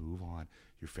time to move on.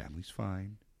 Your family's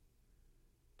fine.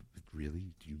 But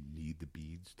really, do you need the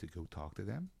beads to go talk to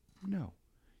them? No.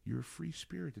 You're a free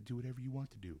spirit to do whatever you want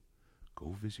to do.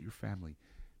 Go visit your family.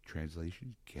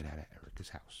 Translation, get out of Erica's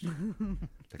house.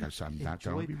 Like I'm not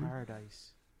telling people.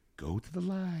 Paradise. Go to the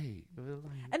light.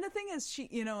 And the thing is, she,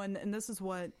 and this is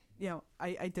what,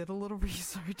 I did a little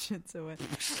research into it.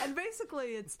 And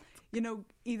basically it's,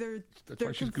 either That's they're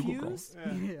why she's Google Girl. confused.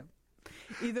 Yeah.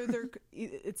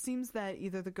 It seems that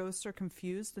either the ghosts are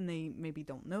confused and they maybe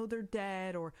don't know they're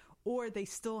dead, or they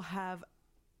still have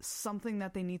something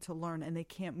that they need to learn and they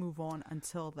can't move on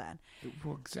until then.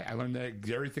 Well, exactly. I learned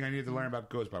everything I needed to learn about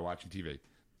ghosts by watching TV.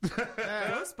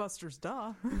 Ghostbusters,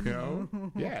 duh.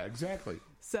 Yeah, exactly.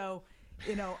 So,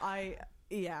 I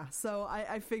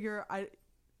figure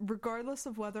regardless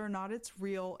of whether or not it's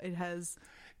real, it has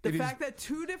the fact that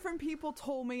two different people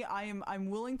told me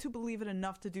I'm willing to believe it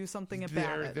enough to do something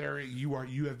about it.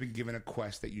 You have been given a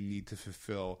quest that you need to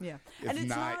fulfill. Yeah. And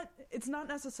it's not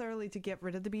necessarily to get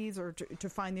rid of the beads or to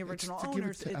find the original it's to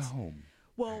owners. Give it to a home.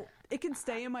 Well, it can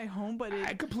stay in my home, but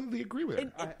I completely agree with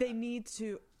it. They need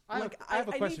to. I have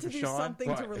a I need question to for do Sean.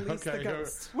 something to release the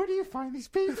ghost. Where do you find these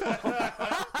people?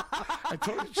 I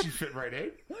told you she fit right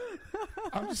in.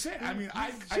 I'm just saying. I mean,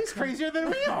 She's crazier than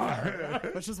we are.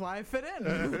 Which is why I fit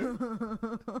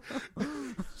in.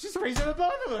 She's crazier than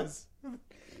both of us.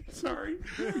 Sorry.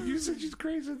 You said she's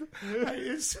crazy. I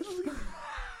instantly...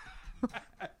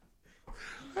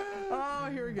 Oh,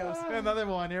 here he goes. Another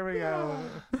one. Here we go.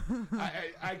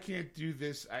 I can't do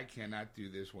this. I cannot do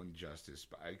this one justice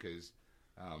because...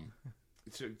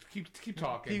 so keep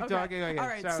talking. Keep talking. Okay. All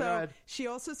right. So she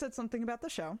also said something about the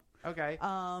show. Okay.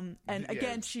 And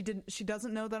again, she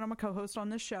doesn't know that I'm a co-host on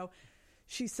this show.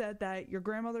 She said that your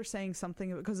grandmother saying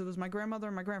something because it was my grandmother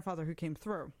and my grandfather who came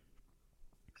through.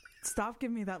 Stop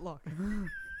giving me that look.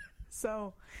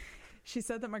 So she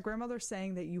said that my grandmother's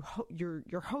saying that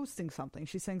you're hosting something.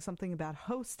 She's saying something about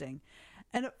hosting.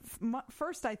 And at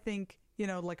first I think,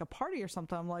 like a party or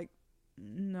something. I'm like,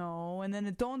 no. And then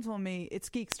it dawns on me, it's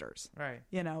Geeksters. Right.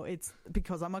 It's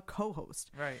because I'm a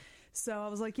co-host. Right. So I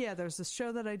was like, yeah, there's this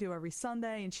show that I do every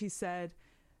Sunday. And she said,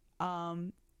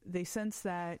 they sense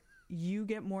that you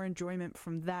get more enjoyment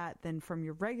from that than from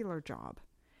your regular job.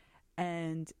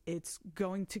 And it's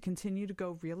going to continue to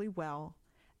go really well.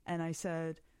 And I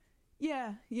said,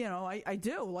 yeah, I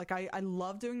do. Like, I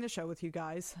love doing the show with you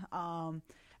guys.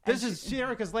 This is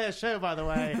Erica's last show, by the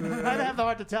way. I didn't have the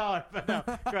heart to tell her, but no,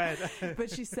 go ahead.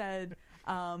 But she said,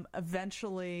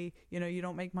 eventually, you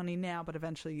don't make money now, but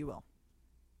eventually you will.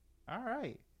 All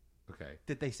right. Okay.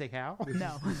 Did they say how?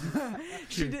 No.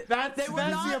 She did. That's the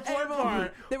important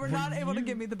part. They were not able to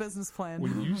give me the business plan.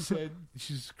 When you said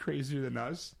she's crazier than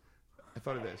us, I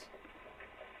thought of this.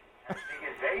 Sie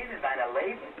gesehen deiner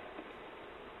Leben?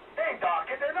 They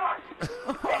darker than us.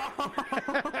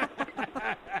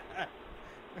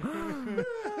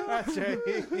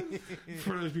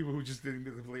 For those people who just didn't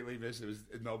completely miss, it was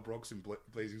Mel Brooks in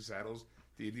Blazing Saddles,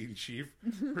 the Indian chief.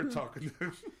 We're talking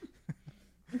to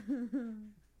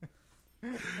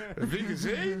if you can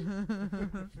see,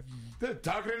 they're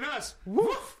talking to us.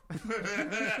 Woof!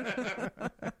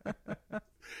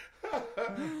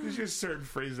 There's just certain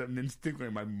phrases that instinctively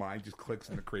my mind just clicks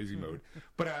into crazy mode.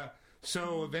 But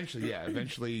so eventually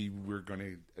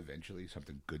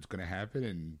something good's gonna happen,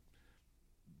 and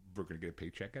we're gonna get a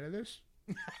paycheck out of this.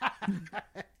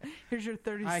 Here's your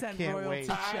 30-cent royalty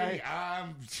check.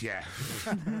 Yeah.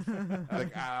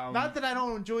 Not that I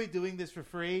don't enjoy doing this for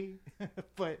free,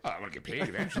 but I want to get paid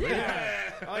eventually.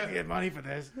 I like to get money for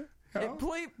this.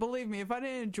 Believe me, if I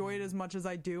didn't enjoy it as much as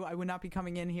I do, I would not be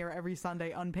coming in here every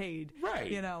Sunday unpaid.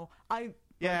 Right. Like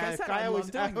I said, I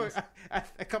love doing this.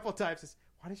 A couple of times,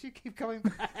 why does she keep coming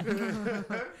back?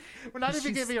 We're not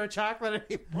even giving her chocolate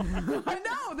anymore. I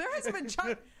know. There hasn't been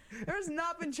chocolate. There's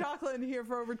not been chocolate in here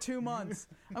for over 2 months.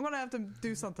 I'm going to have to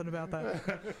do something about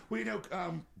that. Well,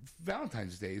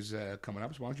 Valentine's Day is coming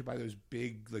up, so why don't you buy those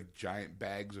big, giant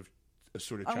bags of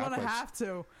assorted chocolates? I'm going to have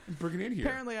to. Bring it in here.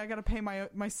 Apparently, I got to pay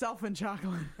myself in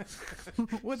chocolate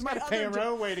with my pay her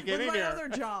own way to get in here. Other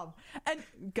job. And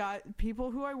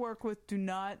people who I work with do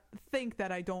not think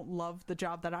that I don't love the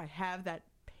job that I have that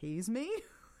pays me.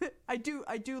 I do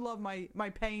love my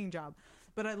paying job,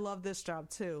 but I love this job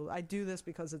too. I do this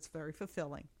because it's very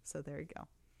fulfilling. So there you go.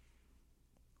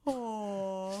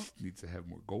 Oh, Needs to have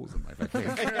more goals in life, I think.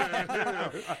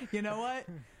 you know what?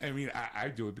 I mean, I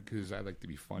do it because I like to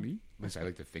be funny. At least I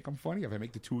like to think I'm funny. If I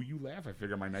make the two of you laugh, I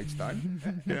figure my night's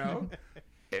done. You know?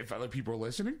 If other people are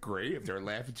listening, great. If they're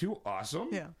laughing too, awesome.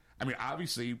 Yeah. I mean,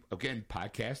 obviously, again,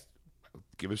 podcast,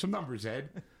 give us some numbers, Ed.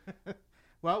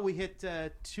 Well, we hit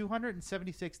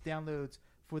 276 downloads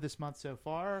for this month so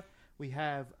far. We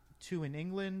have 2 in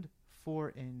England,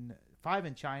 5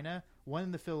 in China, 1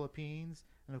 in the Philippines,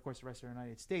 and of course the rest of the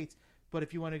United States. But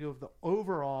if you want to go with the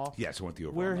overall, Yes, I want the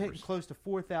overall we're numbers. hitting close to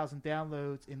 4,000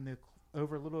 downloads in the a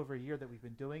little over a year that we've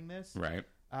been doing this. Right.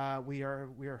 We are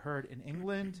heard in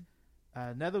England,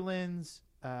 Netherlands,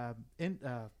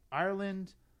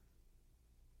 Ireland,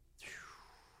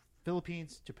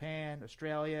 Philippines, Japan,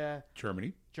 Australia,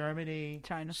 Germany.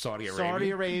 China. Saudi Saudi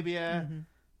Arabia.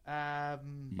 Arabia,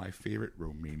 My favorite,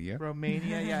 Romania.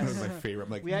 Romania. That Yes, was my favorite.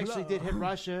 I'm like, we actually did hit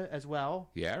Russia as well.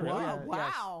 yeah, really? Wow! yes.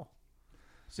 Wow!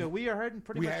 So we are heard in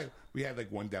pretty We much. had like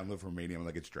one download from Romania. I'm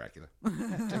like, it's Dracula. I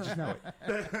just know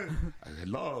it. I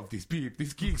love these people.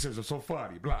 These geeksters are so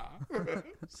funny. Blah.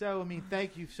 So I mean,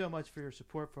 thank you so much for your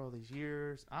support for all these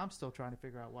years. I'm still trying to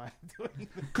figure out why I'm doing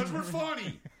this. Because we're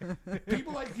funny.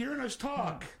 People like hearing us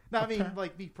talk. No, I mean,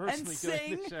 like me And personally doing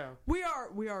sing. this show. We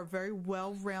are a very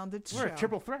well-rounded show. We're a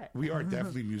triple threat. We are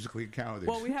definitely musically accounted.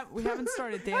 Well, we haven't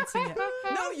started dancing yet.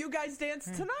 No, you guys dance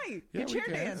tonight. Yeah, You we chair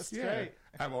dance. danced. Yeah. right.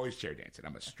 I'm always chair dancing.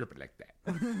 I'm a stripper like that.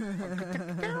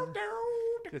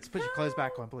 Let's put your clothes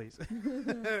back on, please. You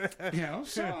know,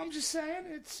 so I'm just saying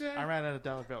it's. I ran out of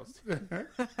dollar bills.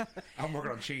 I'm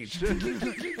working on change. Make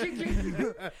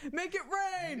it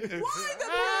rain. Why the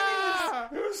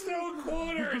police? Who's still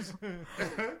quarters?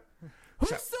 Who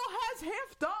still has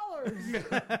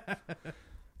 $50?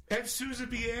 And Susan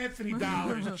B. Anthony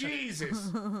dollars. Jesus.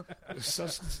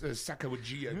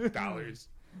 Sacagawea dollars.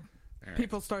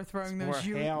 People start throwing It's those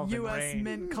more hail than U.S. rain.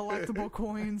 Mint collectible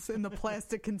coins in the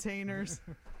plastic containers.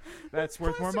 That's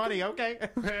worth more money. Okay,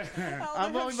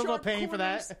 I'm willing to go paying for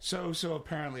that. So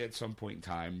apparently at some point in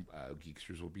time,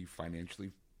 Geeksters will be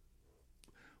financially.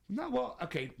 No, well,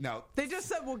 okay, now, They just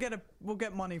said we'll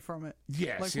get money from it.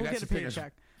 yeah, Like see, we'll that's get a the thing is,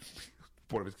 paycheck.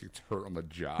 one of us gets hurt on the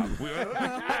job.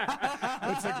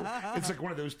 it's like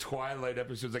one of those Twilight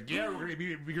episodes. Like, yeah, we're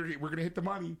gonna hit the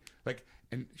money. Like,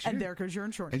 and There goes your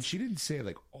insurance. And she didn't say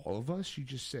like all of us. She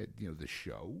just said the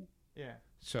show. Yeah.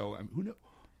 So who knows?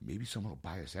 Maybe someone will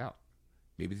buy us out.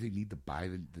 Maybe they need to buy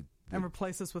the and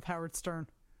replace us with Howard Stern.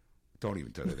 Don't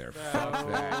even go there. Fuck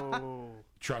that. Oh.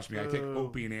 Trust me, I take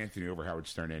Opie and Anthony over Howard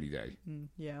Stern any day.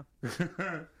 Yeah.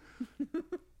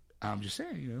 I'm just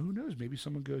saying, who knows? Maybe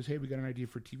someone goes, hey, we got an idea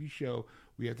for a TV show.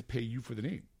 We have to pay you for the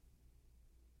name.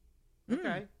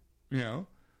 Okay.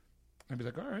 I'd be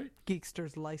like, all right.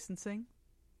 Geeksters licensing.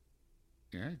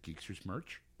 Yeah, Geeksters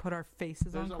merch. Put our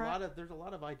faces There's on a crap.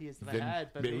 lot of ideas that Then I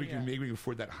had, but maybe we yeah. can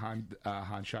afford that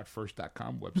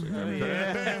hanshotfirst.com website.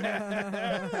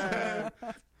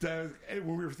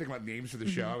 When we were thinking about names for the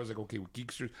show, I was like, okay, with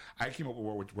Geeksters, I came up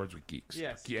with words with geeks.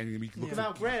 Yes. And we can look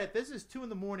Now, for granted, this is 2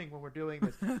 a.m. when we're doing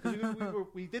this. 'Cause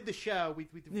we did the show. We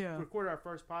Yeah. recorded our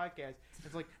first podcast.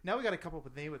 It's like now we got to come up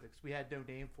with a name with it because we had no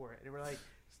name for it, and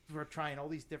we're trying all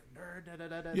these different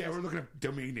Yeah, we're looking at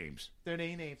domain names. their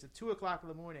names at 2 o'clock in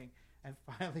the morning, and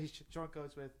finally Sean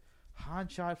goes with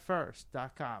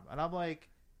hanshotfirst.com, and I'm like,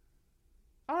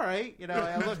 all right,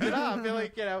 I looked it up. I feel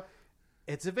like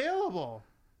it's available.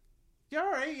 Yeah,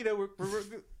 all right,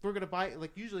 we're gonna buy it.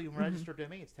 Like usually when registered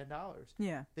domain, it's $10.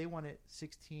 Yeah. They wanted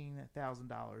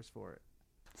 $16,000 for it.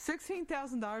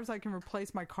 $16,000. I can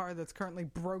replace my car that's currently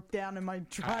broke down in my I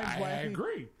driveway.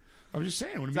 agree. I'm just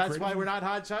saying. So that's why we're not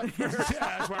Hotshot First. Yeah,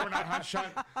 that's why we're not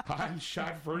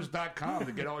hanshotfirst.com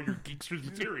to get all your Geeksters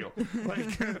material.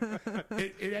 Like,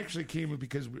 it actually came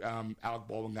because Alec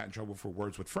Baldwin got in trouble for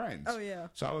Words with Friends. Oh, yeah.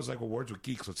 So I was like, well, Words with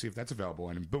Geeks, let's see if that's available.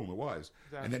 And then boom, it was.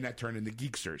 Exactly. And then that turned into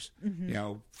Geeksters,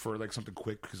 for like something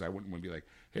quick because I wouldn't want to be like,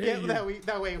 hey, Yeah, you- no, wait.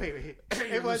 Hey,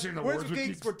 It you're was listening to Words with Geeks.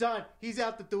 Geeks. We're done. He's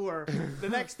out the door. The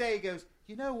next day he goes,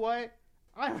 you know what?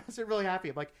 I wasn't really happy.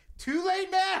 I'm like, too late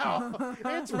now.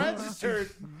 It's registered.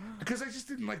 Because I just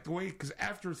didn't like the way, because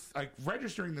after, like,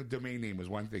 registering the domain name was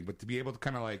one thing, but to be able to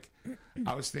kind of like,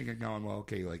 I was thinking, going, well,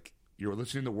 okay, like, you're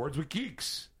listening to Words with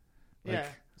Geeks. Like, Yeah.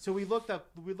 So we looked up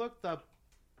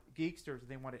Geeksters, and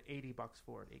they wanted $80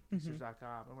 for it,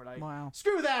 Geeksters.com, and we're like, Wow.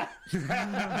 screw that.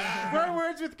 We're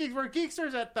Words with Geeks. We're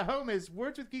Geeksters at the home is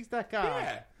wordswithgeeks.com.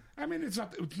 Yeah. I mean, it's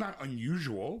not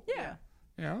unusual. Yeah.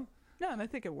 You know? No, and I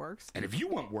think it works. And if you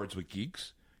want Words with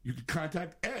Geeks, You can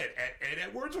contact Ed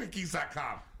at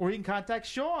wordswithgeeks.com. Or you can contact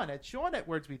Sean at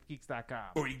wordswithgeeks.com.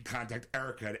 Or you can contact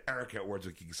Erica at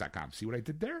wordswithgeeks.com. See what I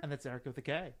did there? And that's Erica with a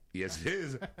K. Yes, it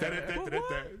is.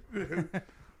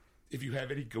 If you have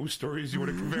any ghost stories you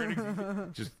want to compare,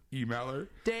 just email her.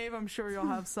 Dave, I'm sure you'll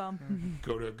have some.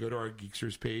 Go to our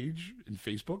Geeksters page in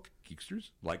Facebook, Geeksters,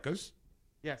 like us.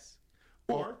 Yes.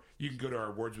 Or you can go to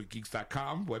our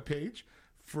wordswithgeeks.com webpage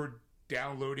for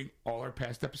downloading all our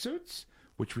past episodes,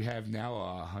 which we have now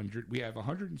 100. We have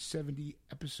 170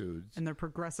 episodes. And they're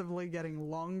progressively getting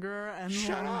longer and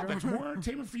Shut longer. up. That's more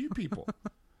entertainment for you people.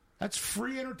 That's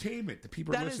free entertainment that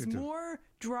people are That is listening to. more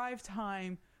drive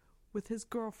time with his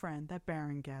girlfriend that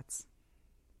Baron gets.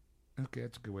 Okay,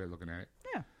 that's a good way of looking at it.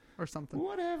 Yeah, or something.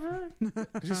 Whatever.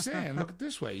 Just saying, look at it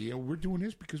this way. You know, we're doing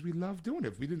this because we love doing it.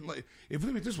 If we didn't like, if we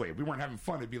did it this way, if we weren't having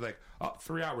fun, it'd be like,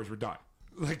 3 hours, we're done.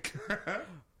 Like,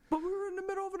 But we were in the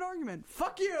middle of an argument.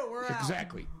 Fuck you, we're out.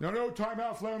 exactly. No, time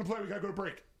out, fly on the play. We gotta go to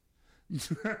break.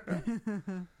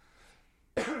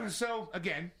 So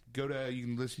again, you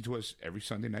can listen to us every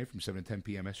Sunday night from 7 to 10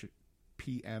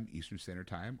 p.m. Eastern Standard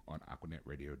Time on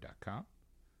AquanetRadio.com.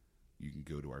 You can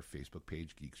go to our Facebook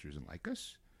page, Geeksters, and like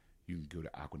us. You can go to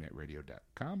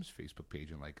AquanetRadio.com's Facebook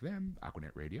page and like them,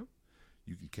 Aquanet Radio.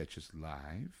 You can catch us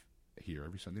live here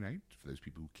every Sunday night. For those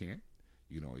people who can't,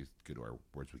 you can always go to our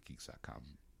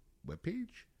wordswithgeeks.com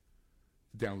webpage,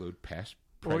 download past,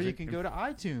 present, Or you can go to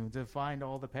iTunes and find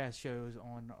all the past shows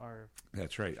on our...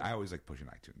 That's right. I always like pushing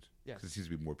iTunes. Yes. Because it seems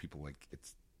to be more people like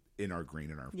it's in our grain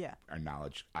and our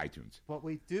knowledge, iTunes. What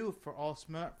we do for all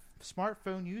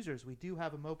smartphone users, we do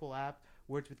have a mobile app,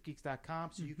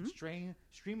 wordswithgeeks.com, so you can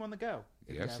stream on the go.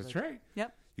 Yes, that's right.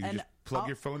 Yep. You can And just plug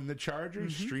your phone in the charger,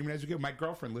 stream it as you go. My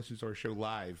girlfriend listens to our show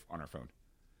live on her phone.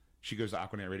 She goes to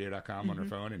AquanetRadio.com on her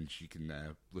phone, and she can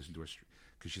listen to us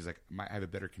because she's like, I have a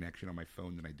better connection on my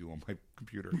phone than I do on my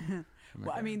computer.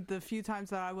 Well, I mean, the few times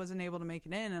that I wasn't able to make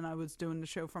it in and I was doing the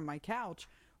show from my couch,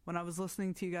 when I was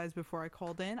listening to you guys before I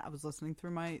called in, I was listening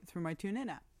through my TuneIn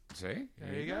app. See?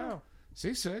 There you go.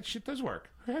 See, so that shit does work.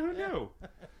 Who knew?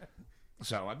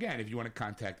 So, again, if you want to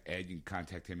contact Ed, you can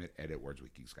contact him at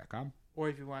ed@wordswithgeeks.com. Or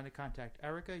if you want to contact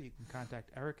Erica, you can contact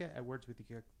Erica at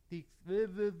wordswithgeeks.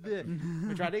 Let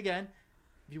me try it again.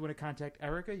 If you want to contact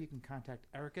Erica, you can contact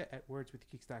Erica at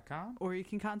wordswithgeeks.com. Or you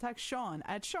can contact Sean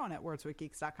at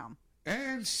wordswithgeeks.com.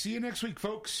 And see you next week,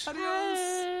 folks. Adios.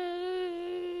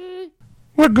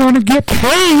 We're going to get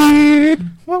paid.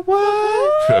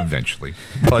 What? Eventually.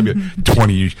 Probably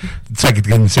 20 years. It's like it's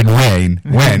going to say Wayne.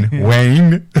 When?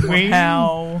 Wayne?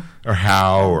 How? Or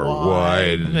how or what?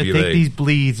 I'm going to Be take like, these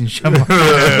bleeds and shove them.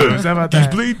 How about these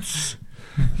that? bleeds.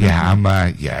 Yeah,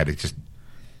 it just.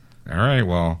 All right,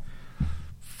 well,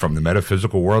 from the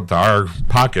metaphysical world to our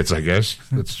pockets, I guess.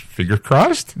 Let's fingers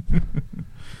crossed.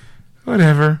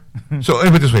 Whatever. So,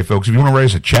 put it this way, folks. If you want to write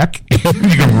us a check, you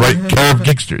can write care of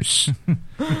Geeksters.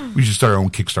 We should start our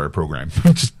own Kickstarter program.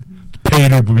 Just pay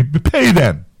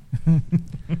them.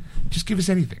 Just give us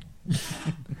anything.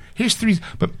 Here's 3,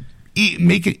 but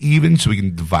make it even so we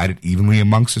can divide it evenly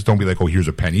amongst us. Don't be like, oh, here's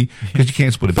a penny, because you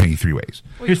can't split a penny 3 ways.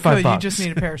 Well, Here's $5. You just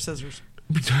need a pair of scissors.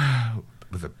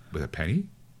 With a penny?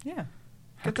 Yeah.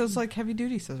 Get those like heavy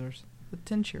duty scissors with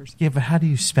 10 shears. Yeah, but how do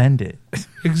you spend it?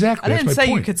 Exactly. I didn't that's my say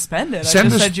point. you could spend it. Send I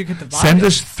just us, said you could divide send it.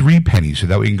 us 3 pennies so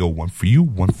that we can go 1 for you,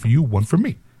 1 for you, 1 for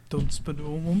me. Don't spend it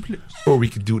on one place. Or we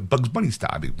could do it Bugs Bunny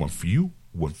style. Be 1 for you,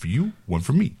 1 for you, 1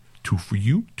 for me. 2 for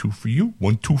you, 2 for you,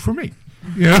 1, 2 for me.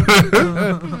 Yeah.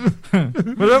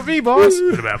 What about me, boss?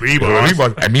 What about me,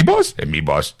 boss? And me, boss? And me,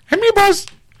 boss? And me, boss?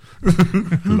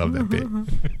 Love that bit. Love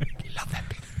that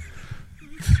bit.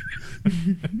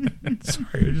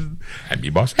 Sorry. And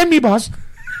me, boss? And me, boss?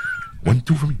 1,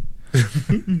 2 for me.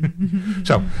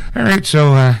 So, all right.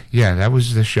 So, that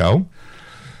was the show.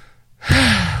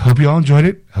 Hope you all enjoyed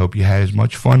it. Hope you had as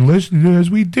much fun listening as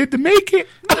we did to make it.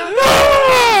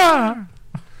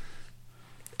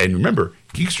 And remember,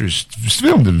 Geeksters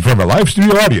filmed in front of a live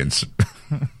studio audience.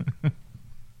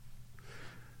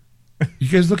 You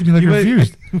guys look at me like you're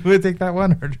confused. Would take that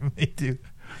one or do me too?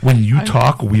 When you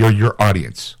talk, we are your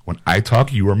audience. When I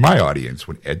talk, you are my audience.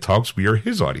 When Ed talks, we are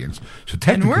his audience. So And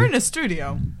technically, we're in a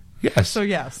studio. yes. So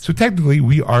yes. So technically,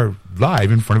 we are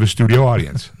live in front of a studio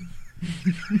audience.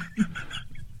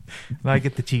 I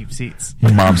get the cheap seats.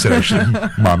 My mom said I should.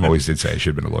 Mom always did say I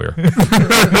should have been a lawyer.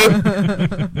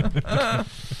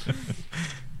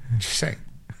 Just saying.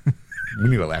 We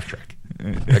need a laugh track.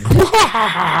 Like,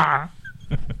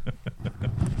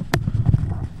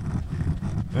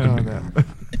 Oh, no.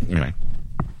 anyway,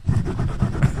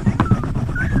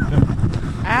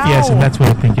 Ow. Yes, and that's what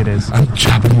I think it is. I'm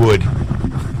chopping wood.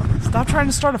 Stop trying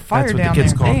to start a fire That's what down the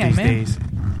kids there. call it Damn, these man. days.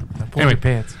 Pull your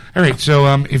pants. All right, so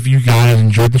if you guys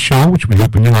enjoyed the show, which we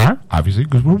hope you are, obviously,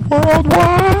 because we're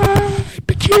worldwide,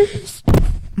 bitches.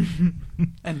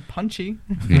 And punchy.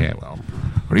 Yeah, well,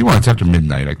 what do you want? It's after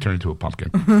midnight. I turn into a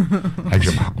pumpkin.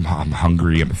 Actually, I'm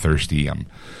hungry. I'm thirsty. I'm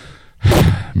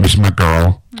missing my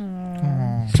girl.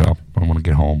 So I want to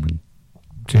get home and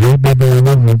say, hey, baby, I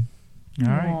love you.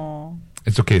 All right. Aw.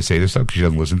 It's okay to say this stuff because she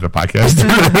doesn't listen to the podcast.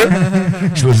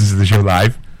 She listens to the show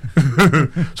live.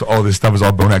 So all this stuff is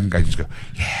all bone. I can just go,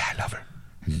 yeah, I love her.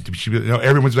 And she,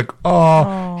 everyone's like,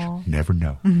 oh, never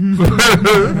know.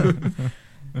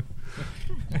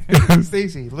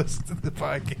 Stacy, listen to the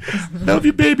podcast. Love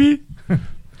you, baby.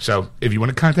 So if you want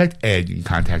to contact Ed, you can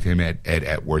contact him at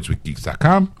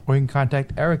ed@wordswithgeeks.com. Or you can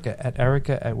contact Erica at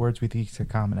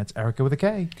wordswithgeeks.com, and that's Erica with a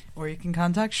K. Or you can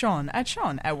contact Sean at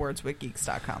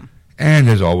wordswithgeeks.com. And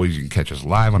as always, you can catch us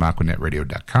live on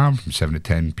aquanetradio.com from 7 to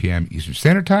 10 p.m. Eastern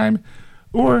Standard Time.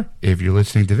 Or if you're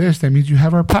listening to this, that means you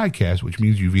have our podcast, which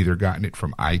means you've either gotten it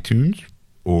from iTunes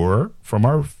or from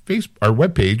our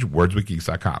webpage,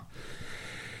 wordswithgeeks.com.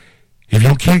 If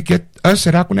you can't get us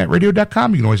at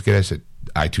aquanetradio.com, you can always get us at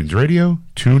iTunes Radio,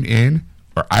 TuneIn,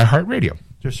 or iHeartRadio.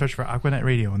 Just search for Aquanet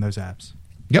Radio in those apps.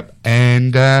 Yep.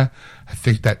 And I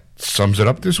think that sums it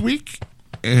up this week.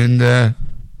 And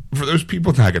for those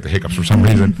people, now I get the hiccups for some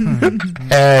reason.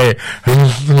 Hey,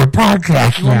 this is the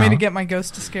podcast You want now. me to get my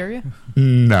ghost to scare you?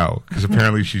 No, because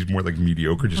apparently she's more like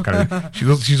mediocre. Just kind of,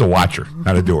 she's a watcher,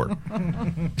 not a doer.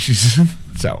 She's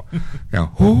so,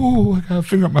 oh, I got a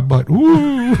finger up my butt.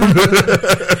 Ooh.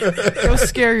 Go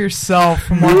scare yourself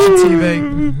from watching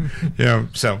TV. Yeah.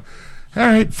 So, all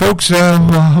right, folks. I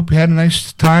hope you had a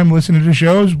nice time listening to the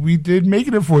shows. We did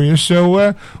making it for you. So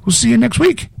we'll see you next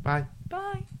week. Bye.